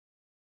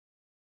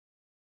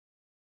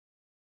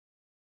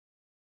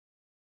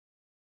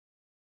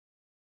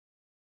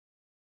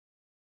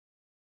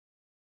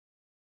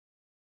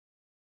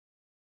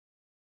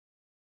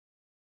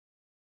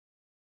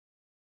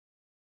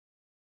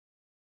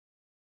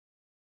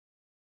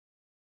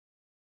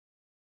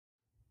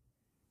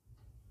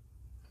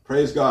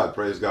Praise God.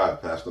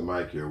 Pastor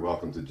Mike here.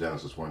 Welcome to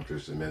Genesis One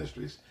Christian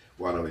Ministries.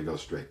 Why don't we go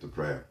straight to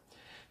prayer?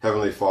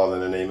 Heavenly Father,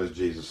 in the name of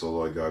Jesus, oh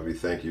Lord God, we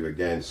thank you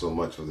again so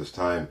much for this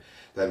time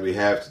that we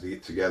have to be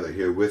together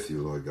here with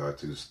you, Lord God,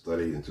 to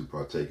study and to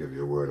partake of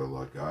your word, oh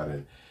Lord God.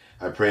 And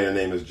I pray in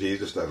the name of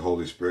Jesus that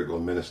Holy Spirit will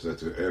minister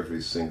to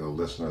every single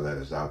listener that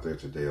is out there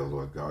today, oh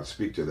Lord God.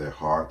 Speak to their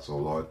hearts, oh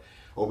Lord.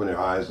 Open their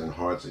eyes and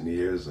hearts and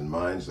ears and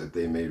minds that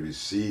they may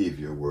receive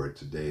your word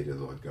today, dear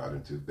Lord God,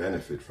 and to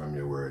benefit from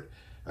your word.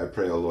 I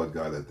pray, oh Lord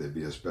God, that there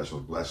be a special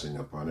blessing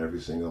upon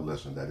every single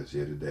listener that is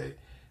here today.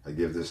 I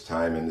give this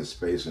time and this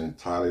space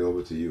entirely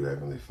over to you,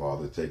 Heavenly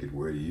Father. Take it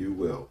where you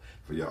will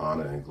for your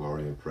honor and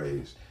glory and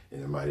praise.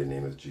 In the mighty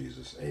name of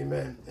Jesus.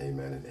 Amen,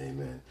 amen, and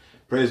amen.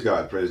 Praise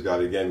God, praise God.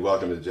 Again,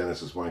 welcome to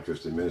Genesis One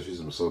Christian Ministries.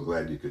 I'm so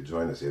glad you could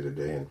join us here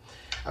today. And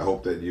I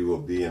hope that you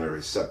will be in a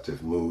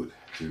receptive mood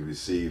to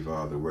receive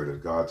the word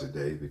of God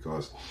today,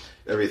 because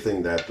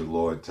everything that the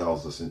Lord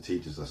tells us and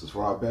teaches us is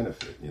for our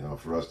benefit,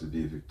 for us to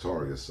be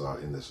victorious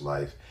in this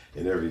life,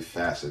 in every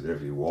facet,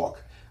 every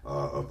walk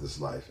of this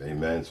life.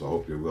 Amen. So I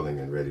hope you're willing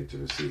and ready to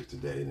receive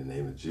today in the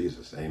name of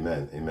Jesus.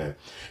 Amen. Amen.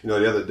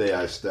 The other day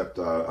I stepped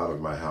out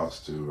of my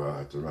house to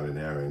run an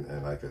errand,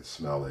 and I could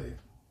smell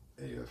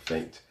a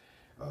faint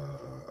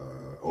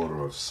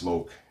odor of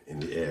smoke in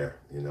the air,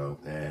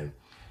 and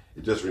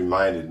it just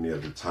reminded me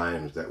of the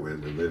times that we're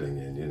living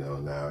in,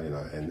 now,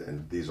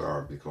 and these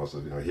are because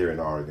of, here in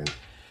Oregon,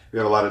 we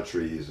have a lot of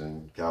trees,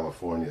 and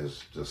California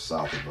is just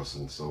south of us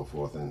and so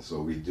forth. And so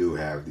we do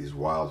have these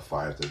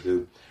wildfires that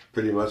do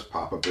pretty much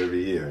pop up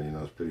every year.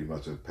 It's pretty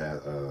much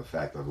a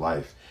fact of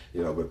life.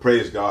 But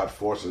praise God,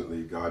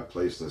 fortunately, God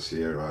placed us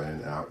here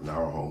in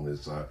our home.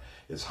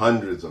 It's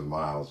hundreds of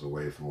miles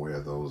away from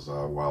where those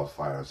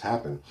wildfires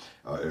happen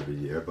every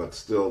year. But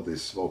still, the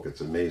smoke,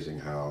 it's amazing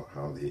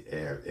how the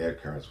air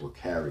currents will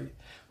carry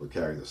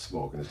the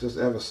smoke. And it's just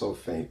ever so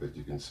faint, but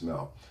you can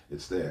smell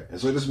it's there. And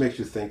so it just makes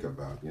you think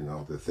about,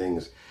 the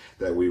things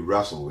that we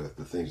wrestle with,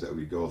 the things that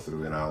we go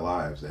through in our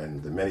lives,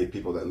 and the many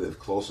people that live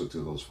closer to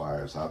those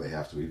fires, how they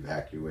have to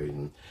evacuate.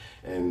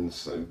 And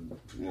so,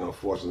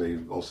 fortunately,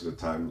 most of the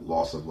time,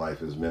 loss of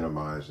life is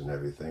minimized and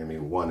everything. I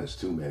mean, one is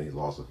too many.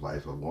 Loss of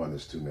life of one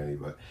is too many.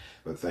 But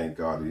thank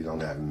God we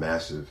don't have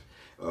massive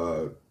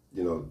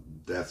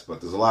deaths, but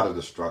there's a lot of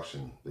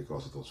destruction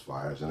because of those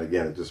fires. And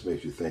again, it just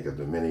makes you think of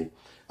the many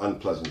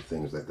unpleasant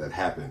things that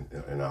happen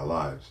in our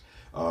lives.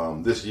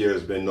 This year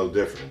has been no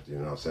different.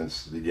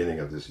 Since the beginning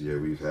of this year,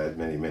 we've had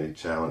many, many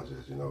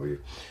challenges.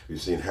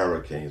 We've seen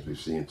hurricanes, we've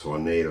seen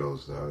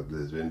tornadoes,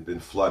 there's been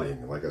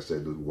flooding, like I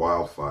said, the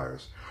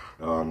wildfires,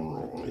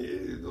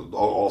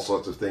 all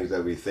sorts of things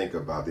that we think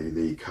about,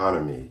 the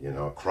economy,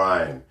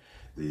 crime,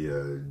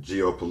 the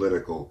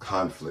geopolitical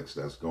conflicts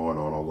that's going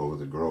on all over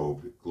the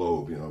globe,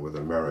 with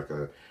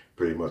America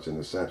pretty much in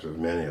the center of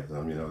many of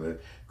them. The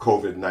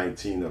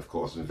COVID-19, of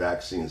course, and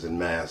vaccines and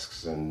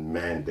masks and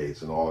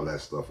mandates and all of that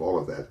stuff, all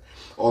of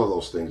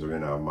those things are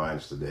in our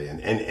minds today.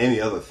 And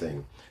any other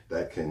thing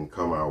that can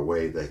come our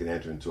way, that can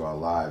enter into our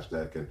lives,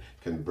 that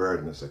can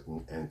burden us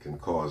and can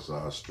cause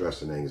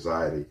stress and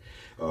anxiety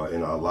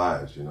in our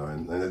lives,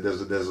 and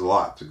there's a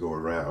lot to go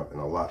around and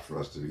a lot for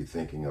us to be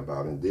thinking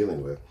about and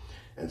dealing with.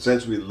 And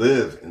since we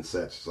live in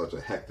such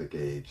a hectic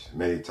age,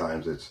 many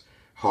times it's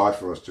hard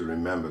for us to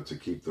remember to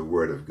keep the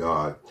Word of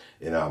God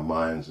in our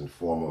minds and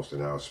foremost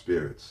in our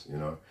spirits,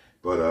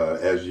 But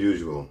as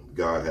usual,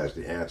 God has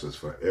the answers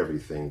for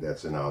everything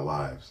that's in our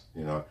lives.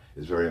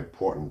 It's very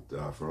important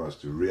for us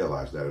to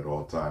realize that at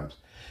all times.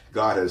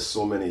 God has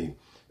so many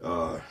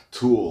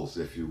tools,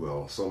 if you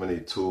will, so many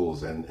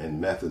tools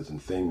and methods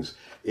and things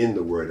in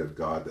the Word of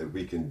God that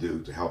we can do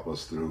to help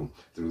us through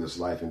this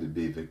life and to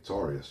be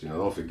victorious.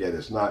 Don't forget,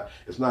 it's not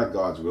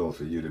God's will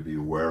for you to be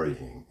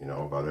worrying,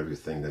 about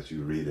everything that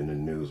you read in the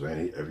news or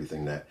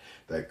everything that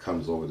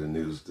comes over the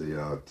news, the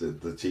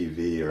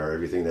TV, or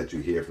everything that you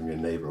hear from your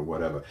neighbor or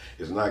whatever.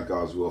 It's not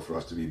God's will for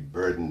us to be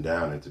burdened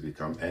down and to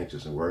become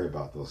anxious and worry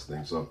about those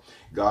things. So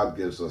God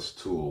gives us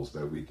tools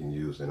that we can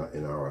use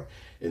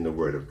in the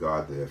Word of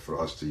God there for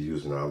us to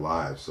use in our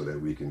lives so that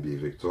we can be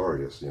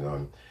victorious.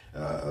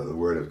 The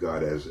Word of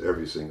God has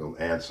every single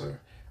answer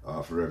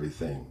for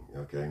everything,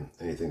 okay?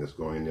 Anything that's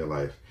going in your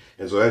life.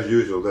 And so as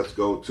usual, let's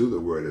go to the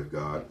Word of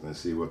God and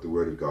see what the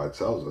Word of God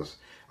tells us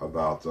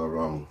about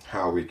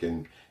how we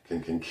can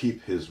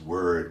keep His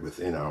Word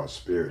within our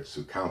spirits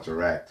to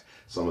counteract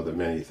some of the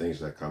many things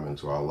that come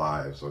into our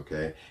lives,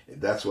 okay?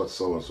 That's what's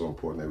so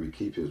important, that we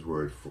keep His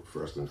Word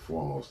first and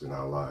foremost in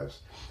our lives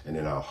and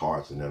in our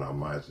hearts and in our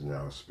minds and in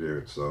our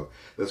spirits. So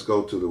let's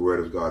go to the Word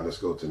of God. Let's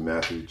go to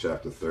Matthew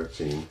chapter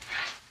 13.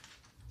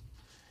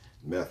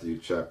 Matthew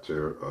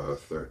chapter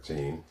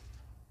 13.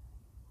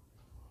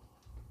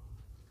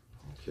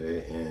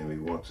 Okay, and we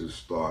want to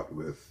start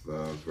with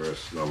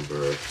verse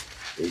number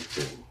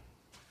 18.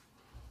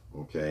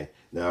 Okay,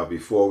 now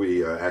before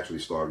we actually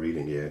start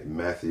reading here,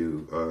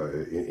 Matthew,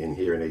 in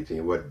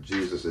 18, what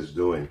Jesus is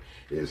doing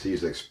is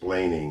he's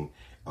explaining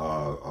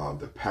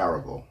the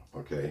parable,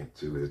 okay,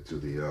 to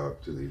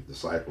the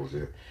disciples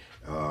here,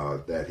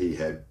 that he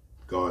had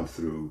gone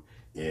through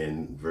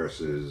in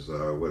verses,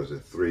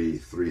 3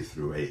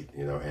 through 8,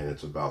 and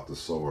it's about the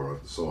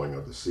sowing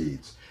of the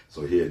seeds.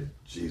 So here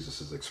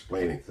Jesus is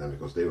explaining to them,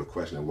 because they were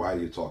questioning, why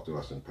do you talk to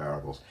us in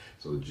parables?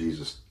 So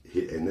Jesus,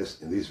 in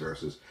these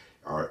verses,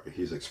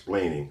 he's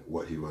explaining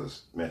what he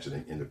was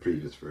mentioning in the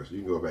previous verse. You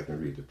can go back and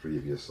read the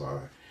previous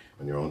on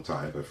your own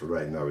time, but for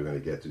right now we're going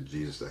to get to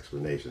Jesus'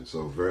 explanation.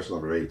 So verse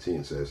number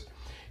 18 says,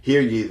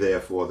 "Hear ye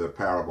therefore the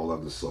parable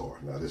of the sower."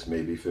 Now this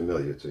may be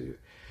familiar to you.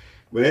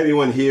 "When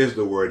anyone hears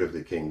the word of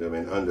the kingdom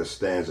and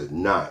understands it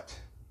not,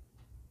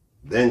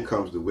 then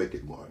comes the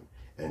wicked one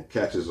and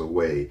catches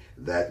away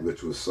that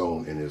which was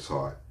sown in his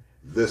heart.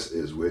 This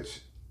is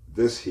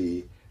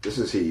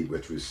he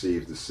which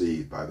received the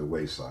seed by the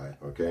wayside."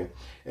 Okay?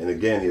 And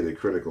again here the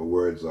critical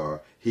words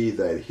are, "He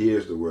that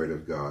hears the word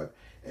of God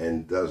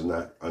and does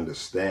not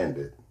understand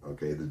it,"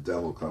 okay, the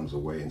devil comes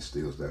away and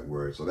steals that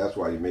word. So that's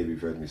why you maybe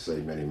heard me say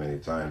many, many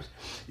times,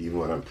 even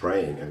when I'm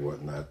praying and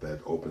whatnot, that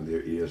open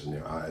their ears and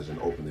their eyes and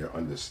open their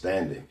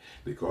understanding.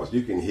 Because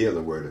you can hear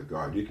the word of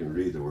God, you can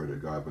read the word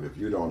of God, but if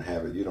you don't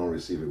have it, you don't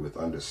receive it with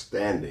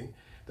understanding,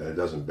 then it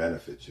doesn't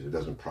benefit you, it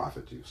doesn't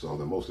profit you. So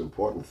the most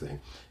important thing,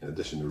 in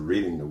addition to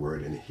reading the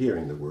word and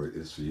hearing the word,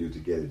 is for you to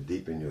get it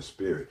deep in your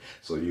spirit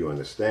so you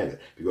understand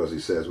it. Because he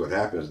says what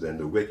happens then,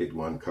 the wicked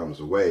one comes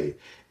away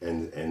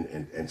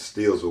and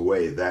steals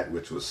away that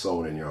which was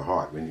sown in your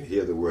heart. When you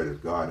hear the word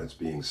of God, it's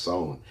being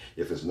sown.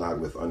 If it's not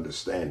with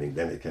understanding,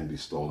 then it can be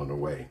stolen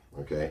away.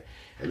 Okay?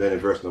 And then in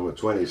verse number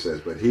 20 it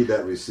says, "But he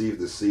that received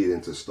the seed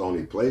into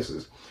stony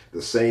places,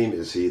 the same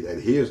is he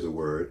that hears the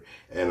word,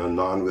 and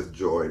anon with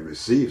joy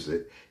receives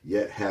it,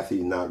 yet hath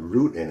he not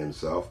root in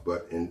himself,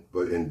 but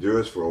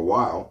endures for a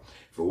while.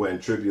 For when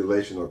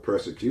tribulation or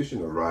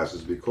persecution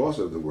arises because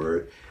of the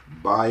word,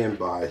 by and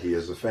by he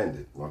is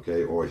offended,"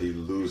 okay, or he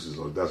loses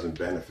or doesn't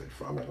benefit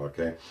from it,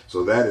 okay.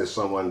 So that is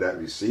someone that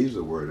receives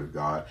the word of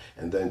God,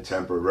 and then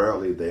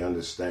temporarily they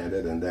understand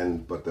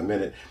it, but the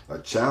minute a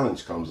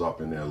challenge comes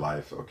up in their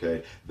life,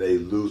 okay, they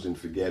lose and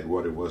forget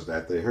what it was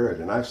that they heard.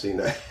 And I've seen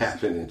that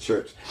happen in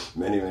church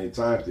many, many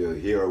times. They'll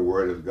hear a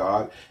word of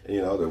God,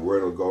 the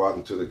word will go out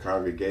into the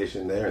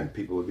congregation there, and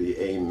people will be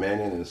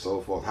amening and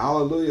so forth.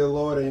 "Hallelujah,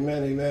 Lord,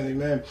 amen, amen,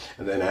 amen."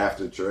 And then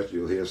after church,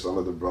 you'll hear some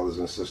of the brothers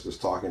and sisters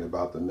talking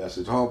about the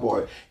message. "Oh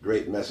boy,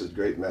 great message,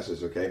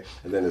 okay."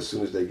 And then as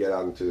soon as they get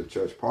out into the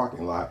church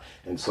parking lot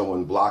and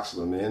someone blocks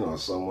them in, or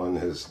someone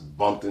has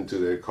bumped into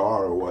their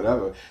car or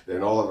whatever,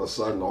 then all of a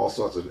sudden all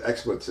sorts of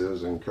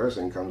expletives and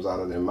cursing comes out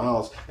of their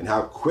mouths. And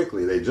how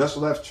quickly they just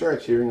left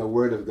church hearing a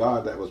word of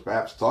God that was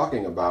perhaps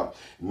talking about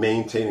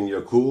maintaining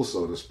your cool,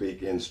 so to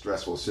speak, in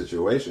stressful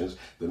situations.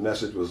 The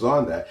message was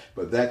on that,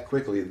 but that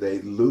quickly they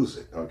lose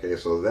it. Okay,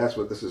 so that's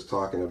what this is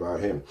talking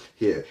about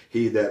here.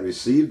 "He that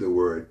received the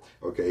word,"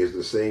 okay, is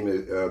the same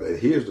that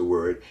hears the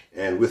word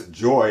and with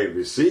joy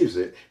receives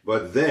it,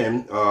 but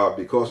then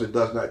because it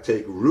does not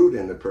take root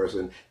in the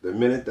person, the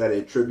minute that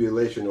a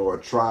tribulation or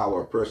a trial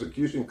or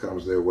persecution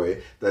comes their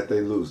way, that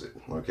they lose it.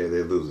 Okay,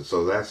 they lose it.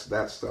 So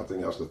that's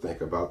something else to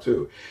think about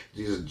too.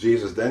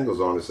 Jesus then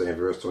goes on to say in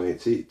verse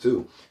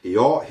 22,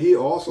 he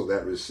also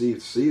that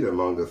received seed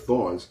among the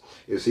thorns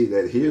is he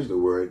that hears the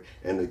word,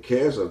 and the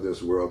cares of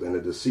this world and the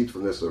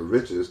deceitfulness of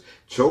riches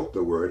choke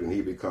the word, and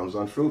he becomes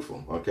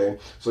unfruitful. Okay,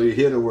 so you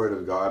hear the word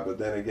of God, but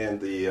then again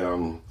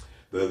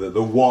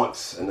the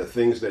wants and the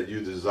things that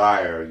you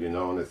desire,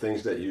 and the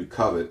things that you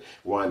covet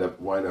wind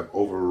up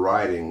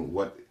overriding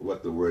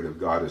what the word of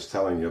God is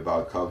telling you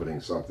about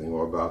coveting something,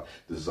 or about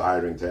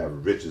desiring to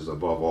have riches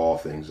above all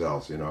things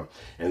else,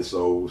 And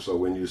so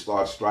when you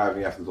start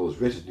striving after those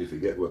riches, you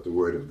forget what the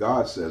word of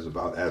God says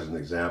about, as an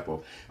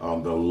example,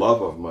 the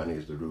love of money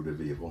is the root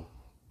of evil.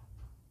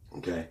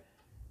 Okay?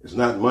 It's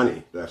not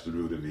money that's the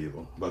root of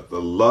evil, but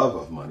the love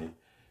of money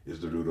is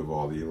the root of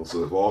all evil.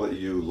 So if all that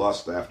you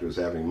lust after is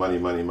having money,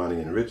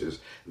 and riches,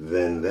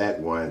 then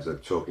that winds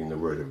up choking the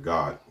word of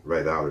God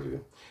right out of you,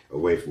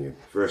 away from you.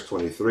 Verse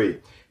 23,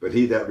 "But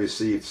he that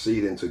received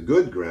seed into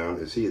good ground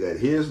is he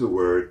that hears the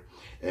word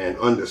and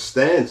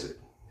understands it."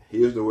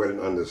 Hears the word and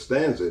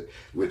understands it,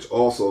 which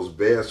also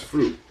bears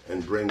fruit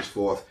and brings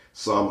forth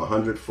some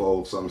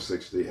 100-fold, some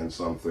 60, and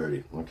some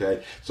 30.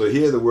 Okay? So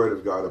here the word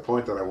of God, the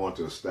point that I want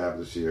to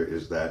establish here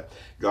is that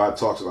God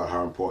talks about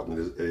how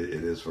important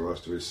it is for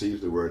us to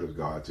receive the word of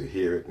God, to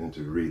hear it and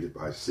to read it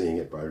by seeing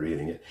it, by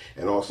reading it,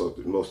 and also,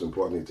 most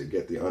importantly, to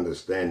get the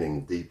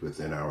understanding deep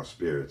within our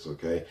spirits.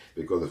 Okay?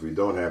 Because if we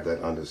don't have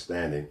that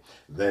understanding,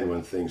 then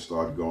when things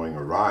start going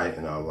awry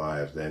in our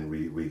lives, then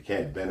we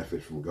can't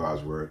benefit from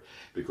God's word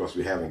because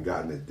we haven't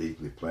gotten it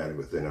deeply planted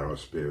within our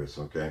spirits.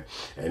 Okay?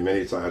 And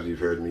many times you've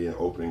heard me in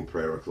opening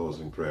prayer or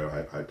closing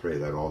prayer, I pray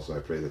that also.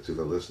 I pray that to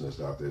the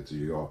listeners out there, to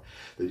you all,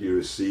 that you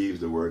receive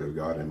the word of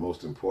God, and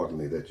most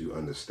importantly, that you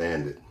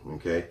understand it,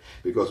 okay?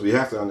 Because we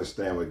have to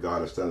understand what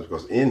God has done,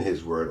 because in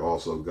his word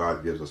also,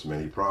 God gives us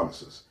many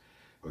promises,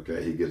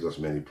 okay? He gives us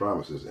many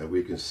promises, and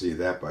we can see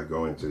that by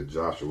going to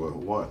Joshua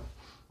 1,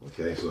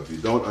 Okay, so if you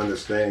don't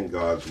understand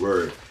God's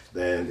word,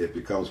 then it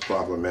becomes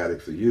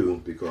problematic for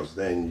you, because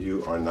then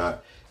you are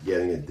not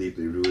getting it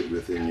deeply rooted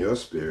within your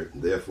spirit.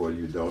 Therefore,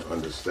 you don't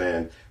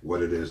understand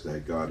what it is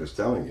that God is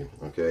telling you.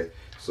 Okay,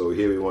 so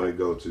here we want to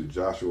go to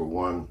Joshua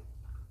 1,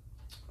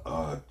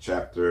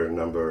 chapter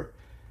number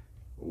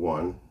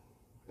 1,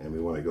 and we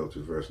want to go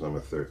to verse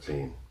number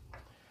 13.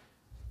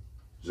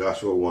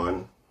 Joshua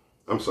 1,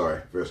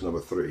 verse number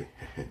 3.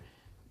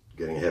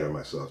 Getting ahead of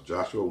myself.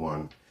 Joshua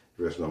 1,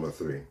 verse number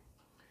 3.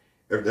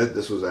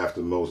 This was after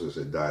Moses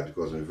had died,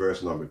 because in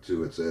verse number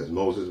 2 it says,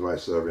 Moses my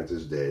servant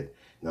is dead.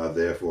 Now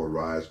therefore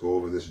arise, go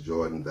over this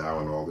Jordan, thou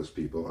and all this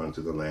people,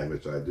 unto the land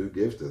which I do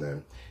give to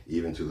them,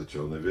 even to the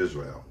children of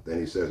Israel. Then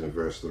he says in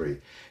verse 3,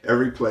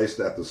 every place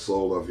that the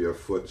sole of your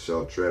foot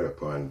shall tread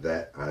upon,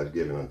 that I have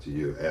given unto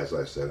you, as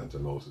I said unto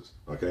Moses.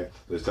 Okay?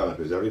 So he's telling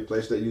us, every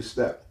place that you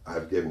step,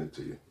 I've given it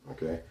to you.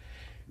 Okay?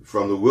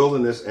 From the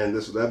wilderness and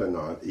this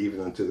Lebanon,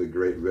 even unto the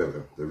great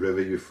river, the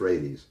river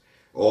Euphrates,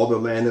 all the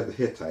land of the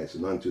Hittites,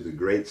 and unto the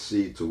great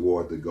sea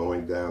toward the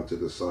going down to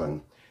the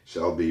sun,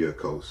 shall be your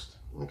coast.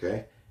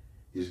 Okay?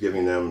 He's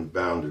giving them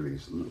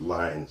boundaries,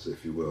 lines,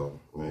 if you will.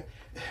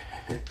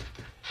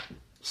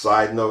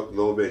 Side note a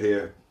little bit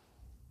here.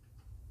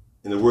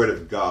 In the Word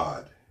of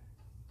God,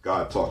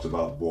 God talks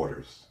about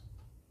borders.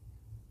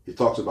 He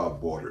talks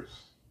about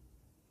borders.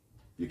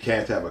 You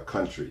can't have a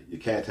country. You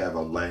can't have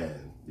a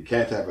land. You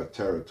can't have a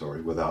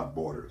territory without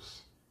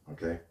borders.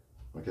 Okay?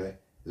 Okay?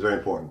 It's very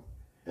important.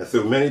 And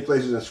through many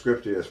places in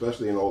Scripture,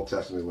 especially in the Old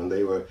Testament, when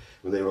they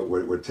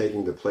were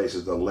taking the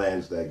places, the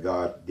lands that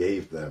God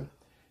gave them,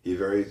 he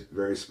very,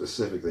 very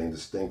specifically and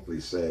distinctly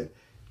said,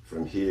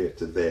 from here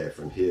to there,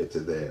 from here to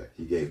there.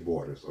 He gave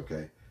borders,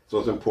 okay? So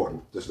it's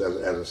important, just as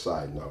a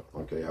side note,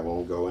 okay? I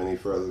won't go any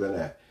further than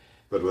that.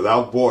 But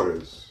without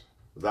borders,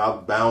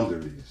 without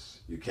boundaries,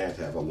 you can't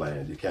have a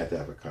land, you can't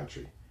have a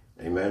country.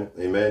 Amen?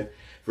 Amen?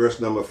 Verse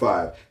number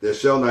 5, there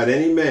shall not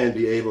any man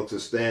be able to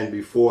stand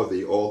before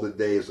thee all the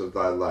days of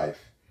thy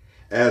life.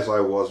 As I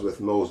was with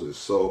Moses,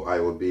 so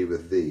I will be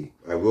with thee.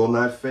 I will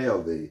not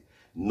fail thee,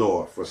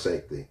 nor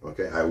forsake thee.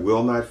 Okay, I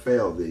will not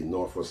fail thee,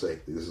 nor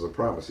forsake thee. This is a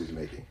promise he's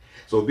making.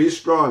 So be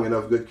strong and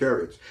of good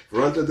courage.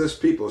 For unto this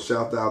people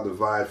shalt thou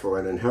divide for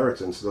an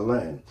inheritance the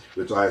land,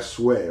 which I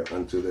swear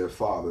unto their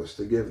fathers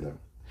to give them.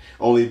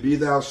 Only be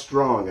thou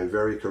strong and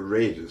very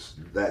courageous,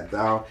 that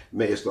thou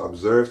mayest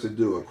observe to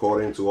do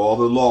according to all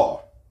the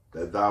law,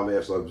 that thou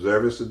mayest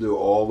observe to do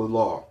all the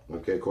law,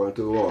 okay, according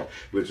to the law,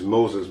 which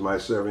Moses my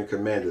servant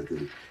commanded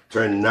thee.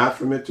 Turn not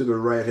from it to the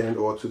right hand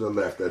or to the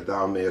left, that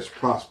thou mayest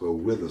prosper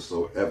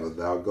whithersoever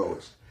thou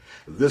goest.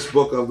 This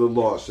book of the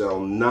law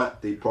shall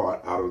not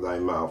depart out of thy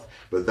mouth,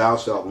 but thou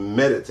shalt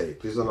meditate.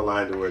 Please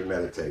underline the word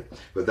meditate.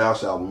 But thou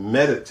shalt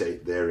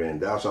meditate therein.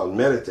 Thou shalt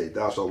meditate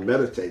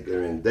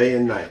therein day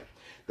and night,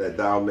 that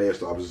thou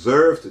mayest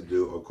observe to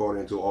do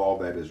according to all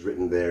that is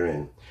written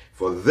therein.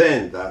 For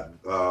then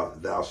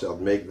thou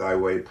shalt make thy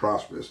way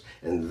prosperous,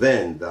 and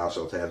then thou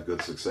shalt have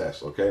good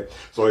success. Okay?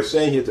 So he's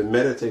saying here to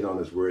meditate on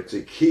his word,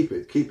 to keep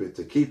it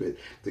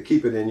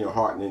in your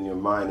heart and in your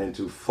mind, and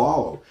to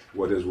follow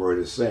what his word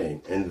is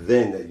saying, and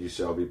then that you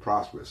shall be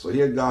prosperous. So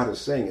here God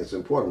is saying it's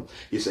important.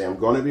 He's saying, I'm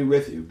going to be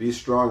with you. Be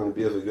strong and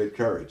be of a good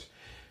courage.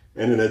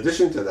 And in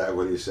addition to that,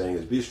 what he's saying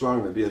is be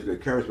strong and be of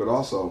good courage, but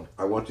also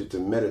I want you to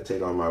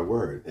meditate on my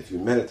word. If you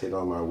meditate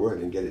on my word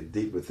and get it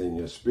deep within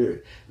your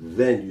spirit,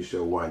 then you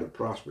shall wind up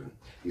prospering.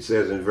 He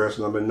says in verse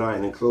number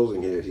 9, in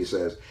closing here, he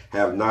says,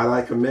 have not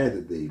I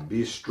commanded thee,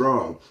 be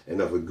strong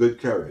and of a good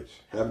courage.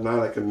 Have not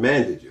I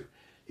commanded you?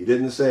 He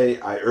didn't say,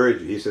 I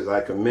urge you. He says, I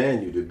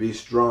command you to be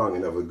strong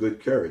and of a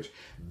good courage.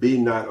 Be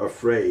not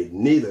afraid,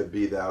 neither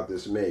be thou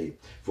dismayed.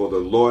 For the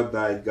Lord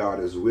thy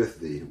God is with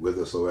thee,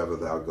 whithersoever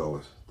thou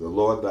goest. The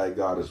Lord thy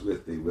God is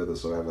with thee,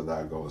 whithersoever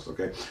thou goest.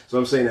 Okay? So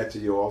I'm saying that to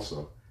you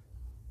also.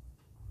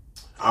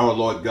 Our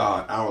Lord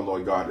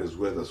God is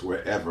with us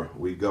wherever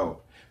we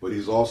go. But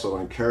he's also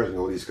encouraging,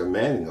 or he's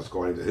commanding us,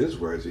 according to his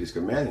words, he's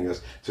commanding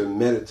us to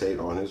meditate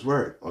on his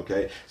word.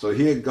 Okay? So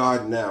here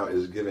God now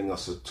is giving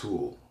us a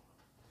tool.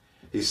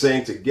 He's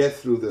saying to get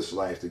through this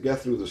life, to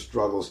get through the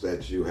struggles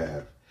that you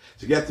have,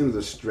 to get through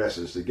the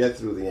stresses, to get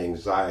through the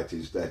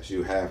anxieties that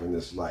you have in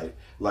this life,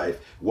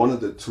 one of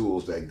the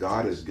tools that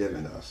God has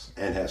given us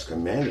and has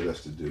commanded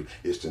us to do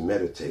is to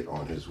meditate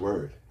on his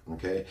word.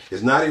 Okay?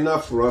 It's not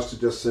enough for us to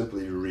just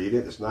simply read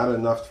it. It's not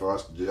enough for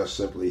us to just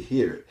simply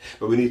hear it.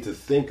 But we need to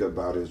think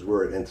about his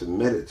word and to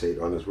meditate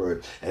on his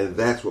word. And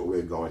that's what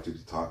we're going to be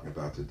talking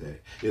about today,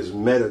 is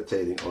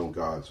meditating on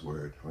God's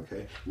word.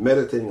 Okay?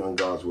 Meditating on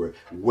God's word.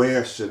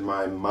 Where should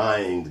my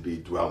mind be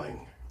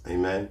dwelling?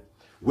 Amen?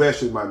 Where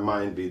should my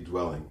mind be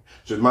dwelling?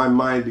 Should my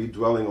mind be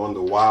dwelling on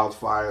the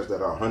wildfires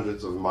that are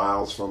hundreds of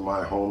miles from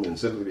my home, and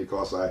simply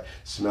because I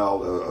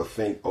smell a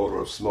faint odor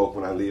of smoke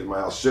when I leave my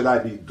house, should I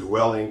be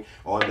dwelling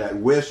on that?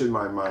 Where should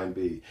my mind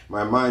be?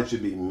 My mind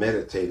should be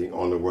meditating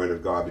on the Word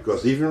of God,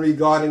 because even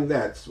regarding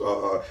that,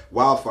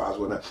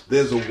 wildfires,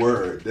 there's a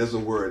word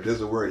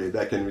here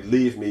that can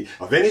relieve me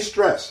of any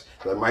stress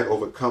that might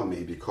overcome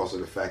me because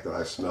of the fact that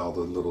I smelled a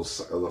little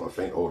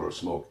faint odor of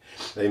smoke.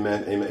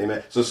 Amen, amen,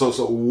 amen.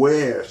 So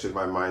where should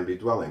my mind be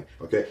dwelling?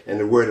 Okay, and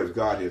the Word of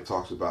God here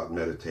talks about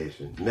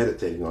meditation,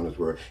 meditating on His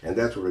Word, and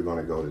that's where we're going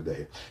to go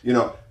today. You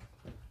know,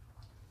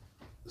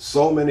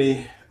 so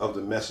many of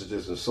the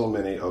messages and so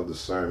many of the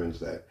sermons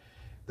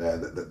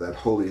that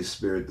Holy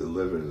Spirit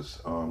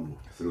delivers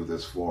through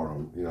this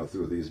forum, you know,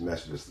 through these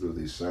messages, through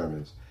these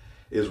sermons,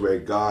 is where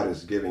God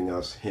is giving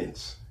us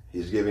hints.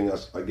 He's giving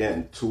us,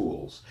 again,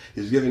 tools.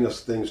 He's giving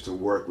us things to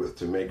work with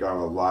to make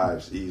our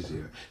lives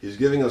easier. He's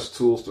giving us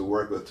tools to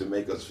work with to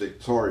make us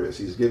victorious.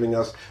 He's giving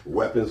us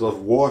weapons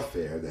of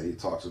warfare that he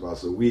talks about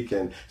so we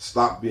can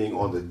stop being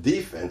on the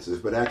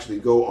defensive but actually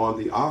go on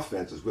the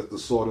offensive with the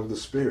sword of the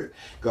Spirit.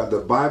 God,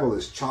 the Bible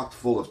is chock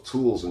full of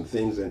tools and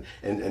things and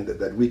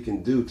that we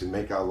can do to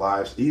make our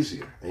lives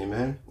easier.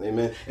 Amen?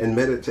 Amen. And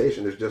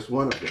meditation is just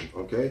one of them,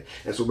 okay?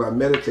 And so by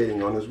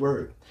meditating on His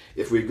Word,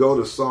 if we go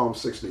to Psalm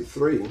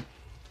 63,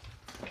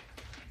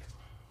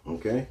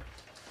 okay.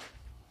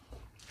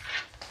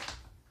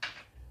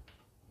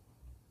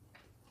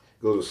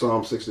 Go to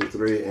Psalm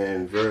 63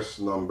 and verse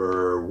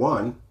number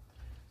 1.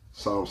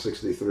 Psalm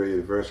 63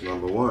 and verse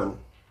number 1.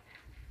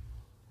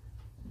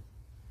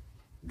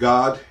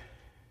 God,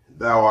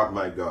 thou art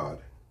my God.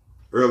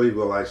 Early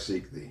will I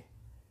seek thee.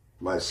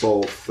 My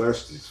soul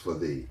thirsts for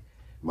thee.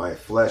 My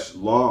flesh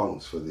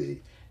longs for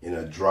thee in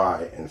a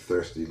dry and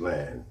thirsty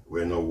land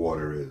where no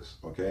water is.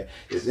 Okay,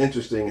 it's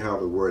interesting how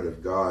the Word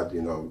of God,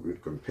 you know,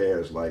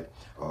 compares like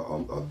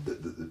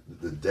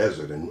the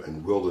desert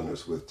and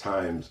wilderness with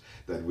times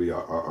that we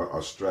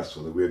are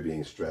stressful, that we're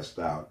being stressed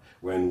out.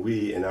 When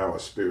we in our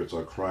spirits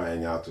are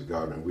crying out to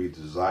God, and we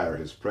desire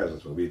His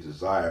presence, when we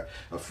desire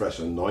a fresh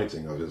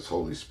anointing of His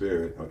Holy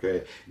Spirit.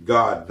 Okay,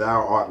 God,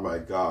 thou art my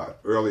God.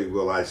 Early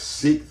will I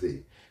seek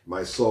thee.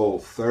 My soul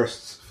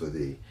thirsts for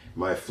thee.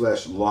 My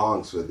flesh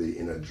longs for thee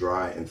in a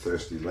dry and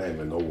thirsty land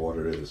where no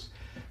water is.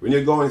 When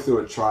you're going through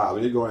a trial,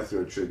 when you're going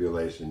through a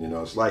tribulation, you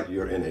know, it's like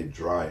you're in a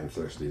dry and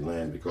thirsty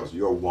land because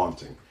you're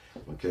wanting.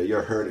 Okay,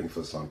 you're hurting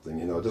for something,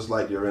 you know, just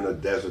like you're in a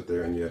desert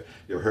there and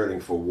you're hurting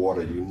for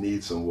water. You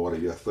need some water.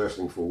 You're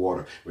thirsting for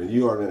water. When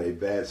you are in a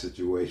bad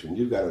situation,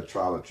 you've got a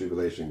trial or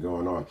tribulation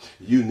going on.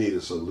 You need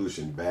a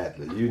solution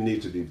badly. You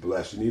need to be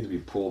blessed. You need to be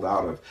pulled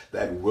out of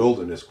that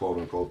wilderness, quote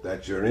unquote,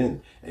 that you're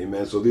in.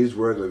 Amen. So these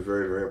words are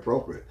very, very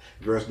appropriate.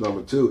 Verse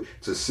number 2,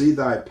 to see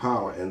thy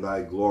power and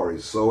thy glory,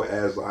 so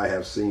as I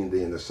have seen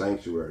thee in the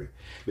sanctuary,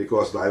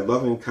 because thy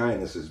loving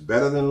kindness is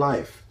better than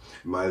life.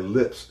 My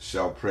lips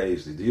shall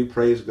praise thee. Do you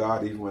praise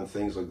God even when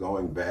things are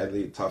going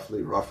badly,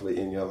 toughly, roughly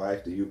in your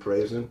life? Do you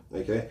praise Him?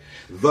 Okay.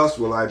 Thus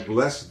will I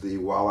bless thee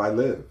while I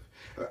live.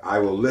 I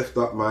will lift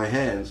up my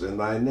hands in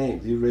thy name.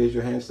 Do you raise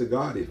your hands to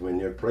God even when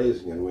you're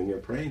praising and when you're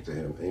praying to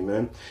Him?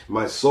 Amen.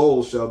 My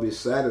soul shall be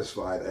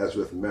satisfied as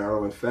with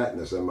marrow and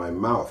fatness, and my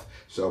mouth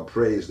shall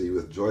praise thee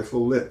with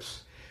joyful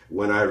lips.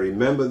 When I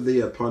remember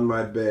thee upon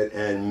my bed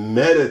and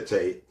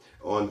meditate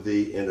on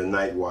thee in the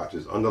night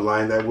watches.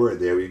 Underline that word.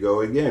 There we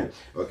go again.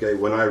 Okay,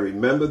 when I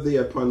remember thee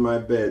upon my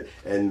bed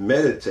and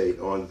meditate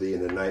on thee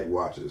in the night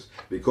watches.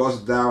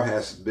 Because thou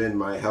hast been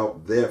my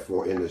help,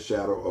 therefore in the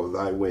shadow of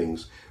thy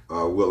wings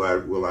will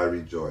I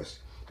rejoice.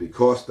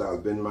 Because thou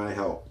hast been my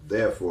help,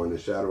 therefore in the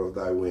shadow of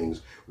thy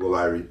wings will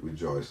I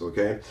rejoice.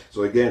 Okay?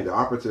 So again, the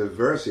operative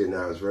verse here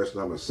now is verse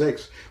number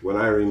 6. When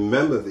I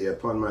remember thee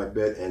upon my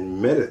bed and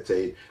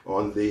meditate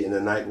on thee in the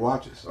night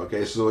watches.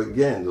 Okay? So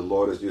again, the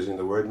Lord is using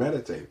the word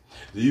meditate.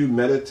 Do you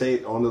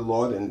meditate on the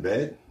Lord in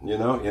bed? You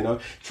know,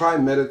 try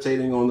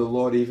meditating on the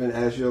Lord even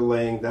as you're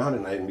laying down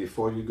at night and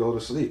before you go to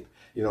sleep.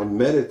 You know,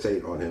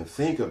 meditate on Him,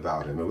 think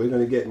about Him, and we're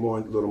going to get a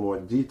little more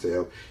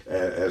detail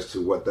as to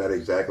what that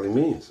exactly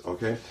means.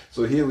 Okay,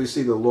 so here we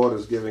see the Lord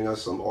is giving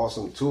us some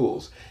awesome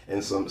tools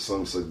and some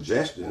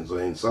suggestions.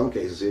 In some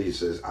cases, here He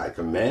says, "I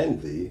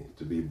command thee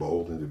to be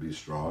bold and to be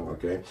strong."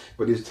 Okay,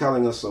 but He's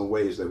telling us some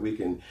ways that we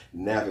can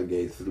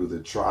navigate through the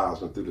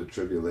trials and through the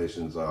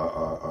tribulations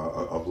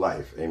of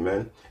life.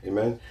 Amen,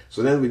 amen.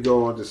 So then we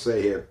go on to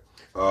say here.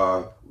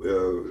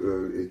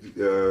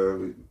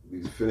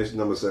 We finished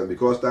number 7.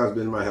 Because thou hast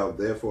been my help,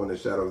 therefore in the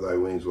shadow of thy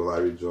wings will I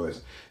rejoice.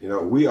 You know,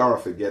 we are a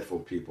forgetful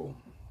people.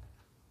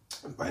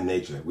 By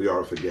nature, we are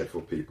a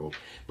forgetful people.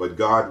 But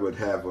God would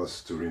have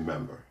us to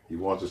remember. He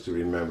wants us to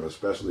remember,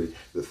 especially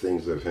the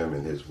things of Him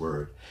and His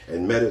Word.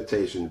 And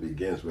meditation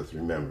begins with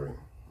remembering.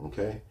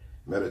 Okay?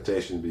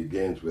 Meditation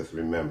begins with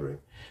remembering.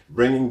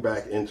 Bringing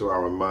back into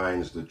our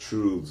minds the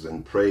truths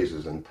and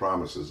praises and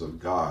promises of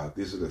God.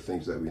 These are the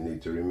things that we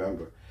need to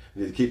remember.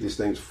 We need to keep these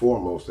things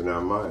foremost in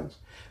our minds.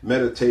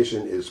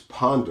 Meditation is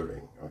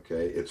pondering,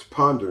 Okay, it's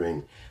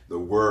pondering the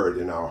word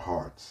in our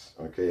hearts.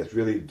 Okay, it's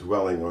really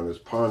dwelling on, it's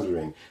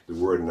pondering the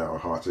word in our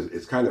hearts.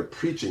 It's kind of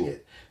preaching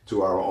it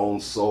to our own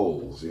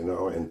souls,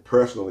 and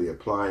personally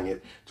applying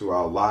it to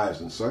our lives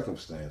and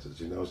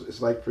circumstances.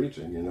 It's like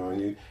preaching,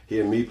 and you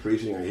hear me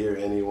preaching or hear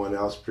anyone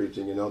else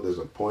preaching, there's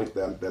a point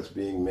that's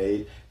being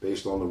made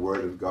based on the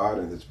word of God,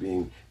 and it's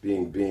being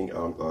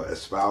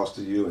espoused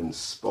to you and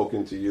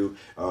spoken to you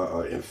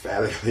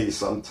emphatically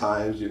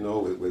sometimes,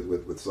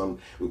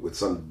 with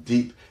some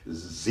deep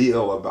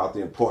zeal about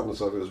the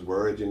importance of his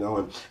word,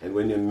 and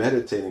when you're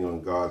meditating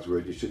on God's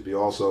word, you should be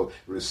also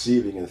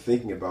receiving and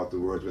thinking about the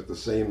words with the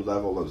same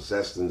level of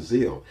zest and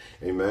zeal.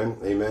 Amen.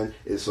 Amen.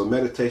 So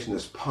meditation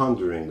is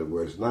pondering the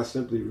words, not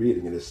simply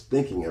reading it, it's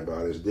thinking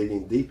about it, it's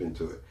digging deep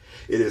into it.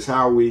 It is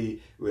how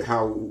we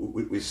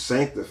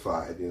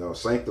sanctify,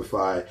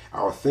 sanctify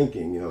our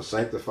thinking.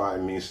 Sanctify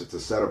means to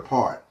set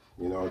apart.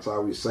 It's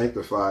how we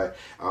sanctify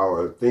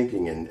our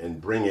thinking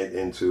and bring it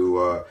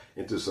into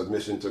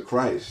submission to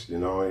Christ.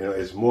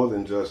 It's more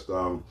than just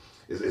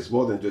it's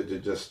more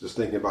than just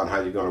thinking about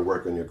how you're going to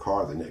work on your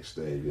car the next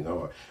day,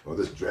 or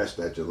this dress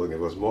that you're looking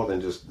for. It's more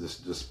than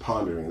just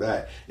pondering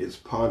that. It's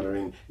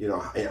pondering,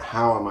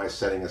 how am I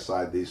setting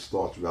aside these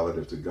thoughts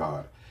relative to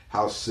God?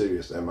 How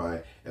serious am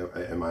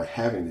I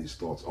having these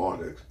thoughts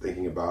on it?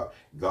 Thinking about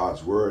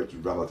God's word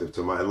relative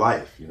to my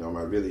life. Am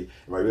I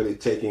really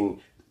taking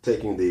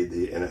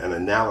an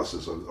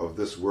analysis of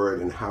this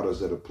word, and how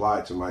does it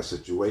apply to my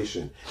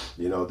situation?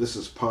 This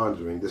is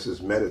pondering, this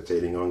is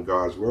meditating on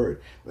God's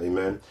word.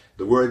 Amen.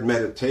 The word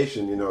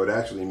meditation, it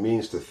actually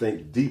means to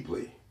think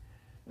deeply.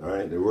 All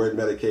right. The word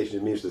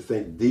meditation means to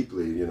think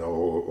deeply,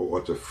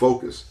 or to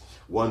focus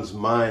one's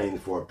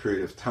mind for a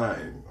period of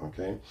time.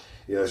 Okay.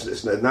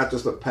 It's not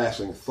just a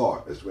passing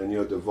thought. It's when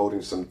you're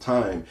devoting some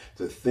time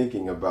to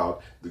thinking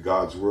about the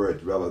God's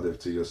word relative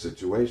to your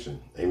situation.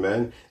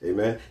 Amen.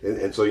 Amen.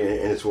 And so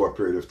it's for a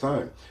period of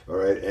time. All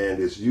right.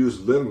 And it's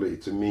used literally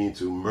to mean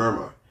to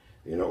murmur,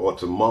 or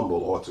to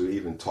mumble, or to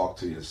even talk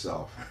to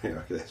yourself.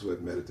 That's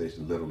what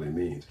meditation literally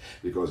means,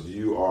 because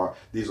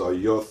these are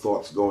your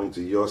thoughts going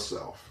to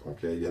yourself.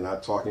 Okay, you're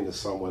not talking to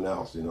someone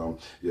else.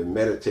 You're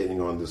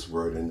meditating on this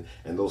word, and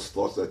those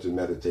thoughts that you're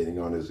meditating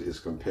on is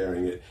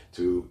comparing it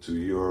to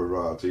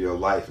your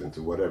life and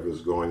to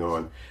whatever's going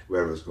on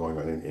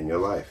in your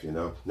life.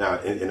 Now,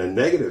 in a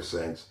negative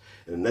sense,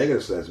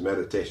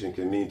 meditation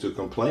can mean to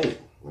complain.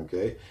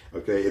 Okay.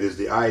 It is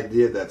the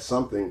idea that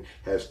something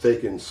has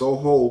taken so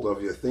hold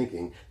of your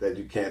thinking that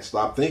you can't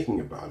stop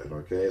thinking about it.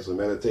 Okay. So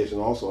meditation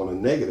also in a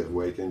negative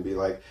way can be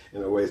like,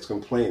 in a way, it's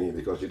complaining,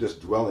 because you're just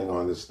dwelling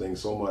on this thing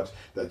so much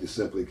that you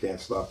simply can't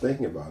stop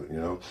thinking about it.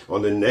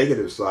 On the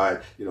negative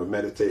side,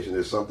 meditation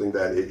is something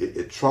that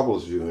it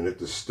troubles you and it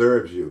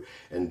disturbs you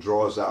and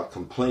draws out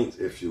complaint,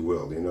 if you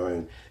will.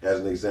 And as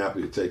an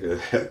example, you take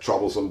a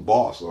troublesome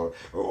boss or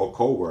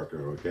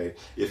co-worker. Okay.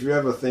 If you're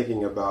ever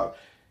thinking about,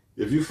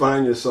 if you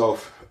find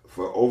yourself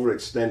for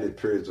overextended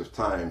periods of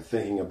time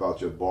thinking about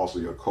your boss or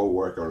your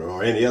coworker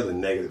or any other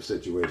negative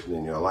situation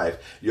in your life,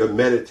 you're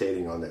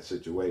meditating on that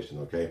situation,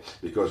 okay?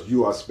 Because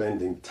you are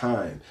spending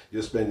time.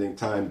 You're spending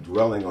time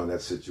dwelling on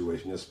that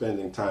situation. You're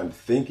spending time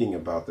thinking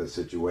about that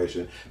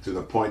situation to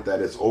the point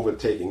that it's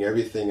overtaking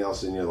everything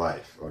else in your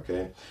life,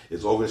 okay?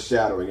 It's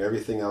overshadowing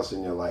everything else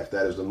in your life.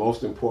 That is the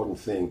most important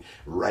thing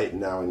right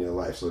now in your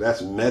life. So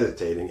that's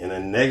meditating in a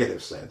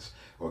negative sense.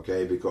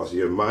 Okay, because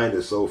your mind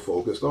is so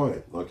focused on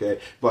it. Okay,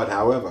 but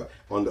however,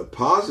 on the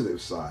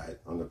positive side,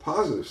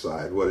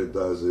 what it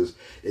does is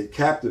it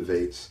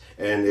captivates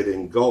and it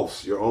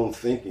engulfs your own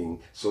thinking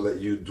so that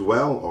you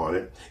dwell on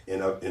it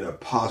in a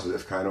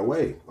positive kind of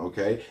way.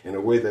 Okay, in a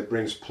way that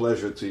brings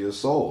pleasure to your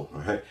soul.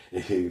 Right,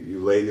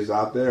 you ladies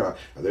out there, are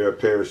there a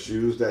pair of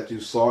shoes that you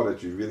saw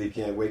that you really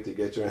can't wait to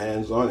get your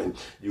hands on, and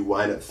you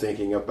wind up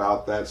thinking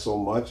about that so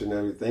much and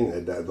everything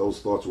that those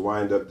thoughts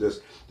wind up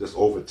just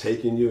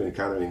overtaking you and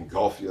kind of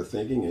engulf your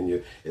thinking, and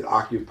it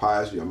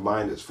occupies your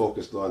mind. It's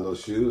focused on those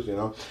shoes.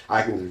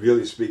 I can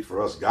really speak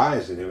for us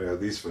guys anyway,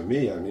 at least for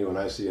me. I mean, when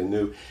I see a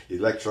new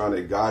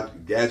electronic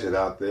gadget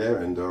out there,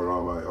 and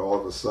all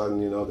of a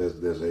sudden,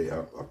 there's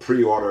a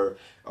pre-order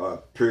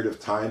period of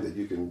time that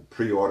you can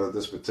pre-order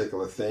this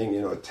particular thing,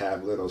 a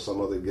tablet or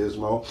some other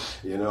gizmo,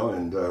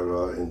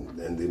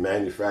 and the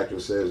manufacturer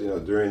says,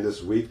 during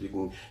this week you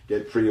can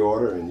get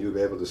pre-order and you'll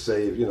be able to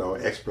save,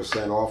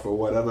 X% off or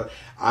whatever.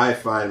 I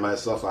find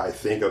myself, I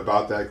think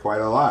about that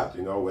quite a lot.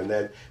 When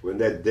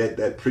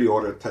that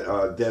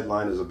pre-order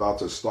deadline is about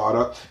to start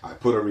up, I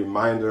put a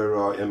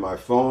reminder in my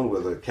phone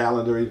with a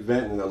calendar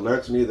event, and it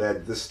alerts me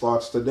that this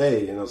starts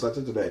today, such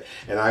a today,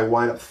 and I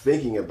wind up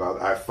thinking about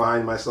it. I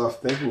find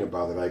myself thinking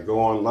about it. I go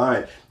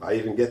online. I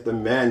even get the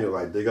manual.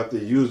 I dig up the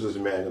user's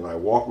manual. I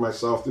walk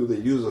myself through the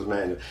user's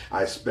manual.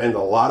 I spend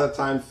a lot of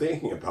time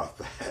thinking about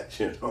that.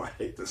 I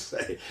hate to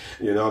say,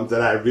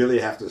 that I really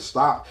have to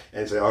stop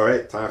and say, all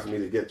right, time for me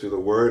to get to the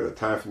word, or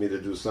time for me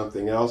to do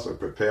something else, or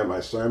prepare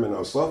my sermon,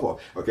 or so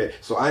forth. Okay,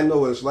 so I know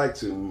what it's like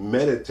to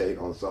meditate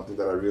meditate on something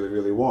that I really,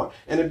 really want.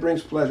 And it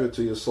brings pleasure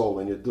to your soul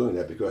when you're doing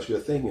that because you're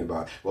thinking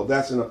about it. Well,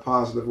 that's in a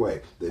positive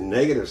way. The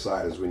negative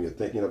side is when you're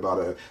thinking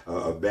about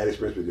a bad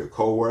experience with your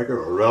coworker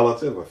or a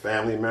relative, a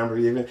family member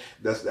even.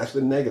 That's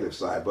the negative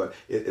side. But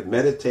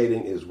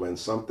meditating is when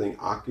something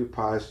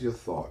occupies your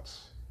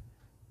thoughts.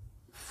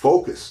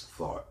 Focused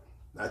thought.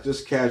 Not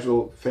just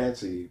casual,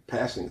 fancy,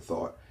 passing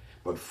thought,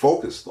 but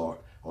focused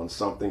thought on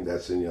something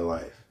that's in your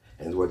life.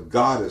 And what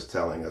God is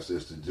telling us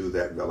is to do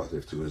that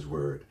relative to his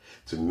word,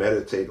 to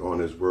meditate on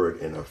his word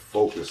in a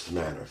focused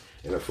manner,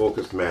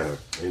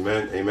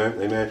 Amen,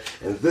 amen, amen.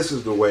 And this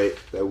is the way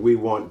that we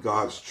want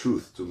God's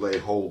truth to lay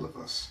hold of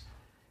us.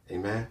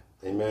 Amen,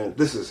 amen.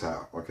 This is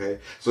how, okay?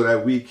 So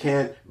that we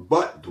can't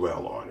but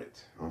dwell on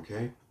it,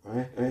 okay?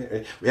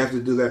 Right? We have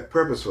to do that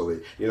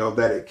purposefully,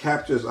 that it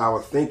captures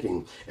our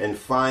thinking and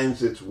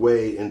finds its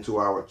way into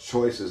our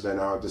choices and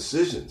our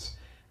decisions.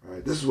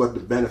 Right? This is what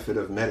the benefit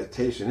of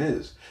meditation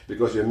is,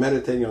 because you're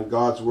meditating on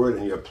God's word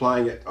and you're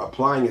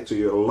applying it to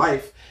your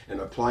life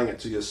and applying it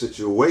to your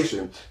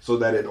situation so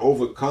that it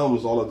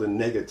overcomes all of the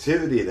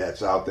negativity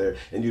that's out there,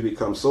 and you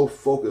become so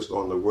focused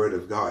on the word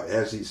of God,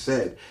 as he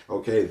said,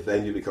 okay,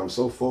 then you become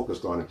so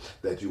focused on it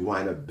that you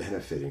wind up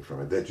benefiting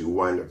from it, that you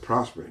wind up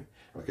prospering.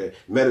 Okay,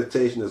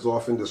 meditation is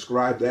often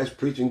described as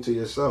preaching to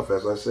yourself,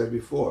 as I said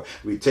before.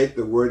 We take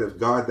the word of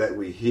God that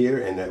we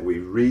hear and that we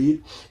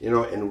read,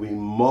 and we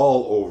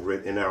mull over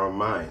it in our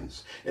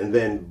minds, and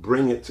then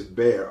bring it to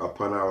bear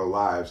upon our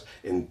lives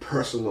in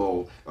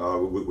personal,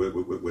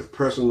 with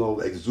personal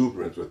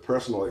exuberance, with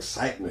personal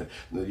excitement.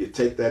 You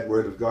take that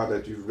word of God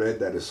that you've read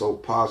that is so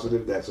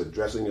positive, that's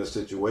addressing your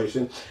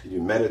situation, and you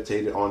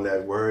meditate on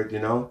that word.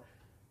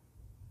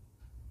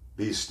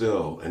 Be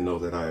still and know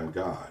that I am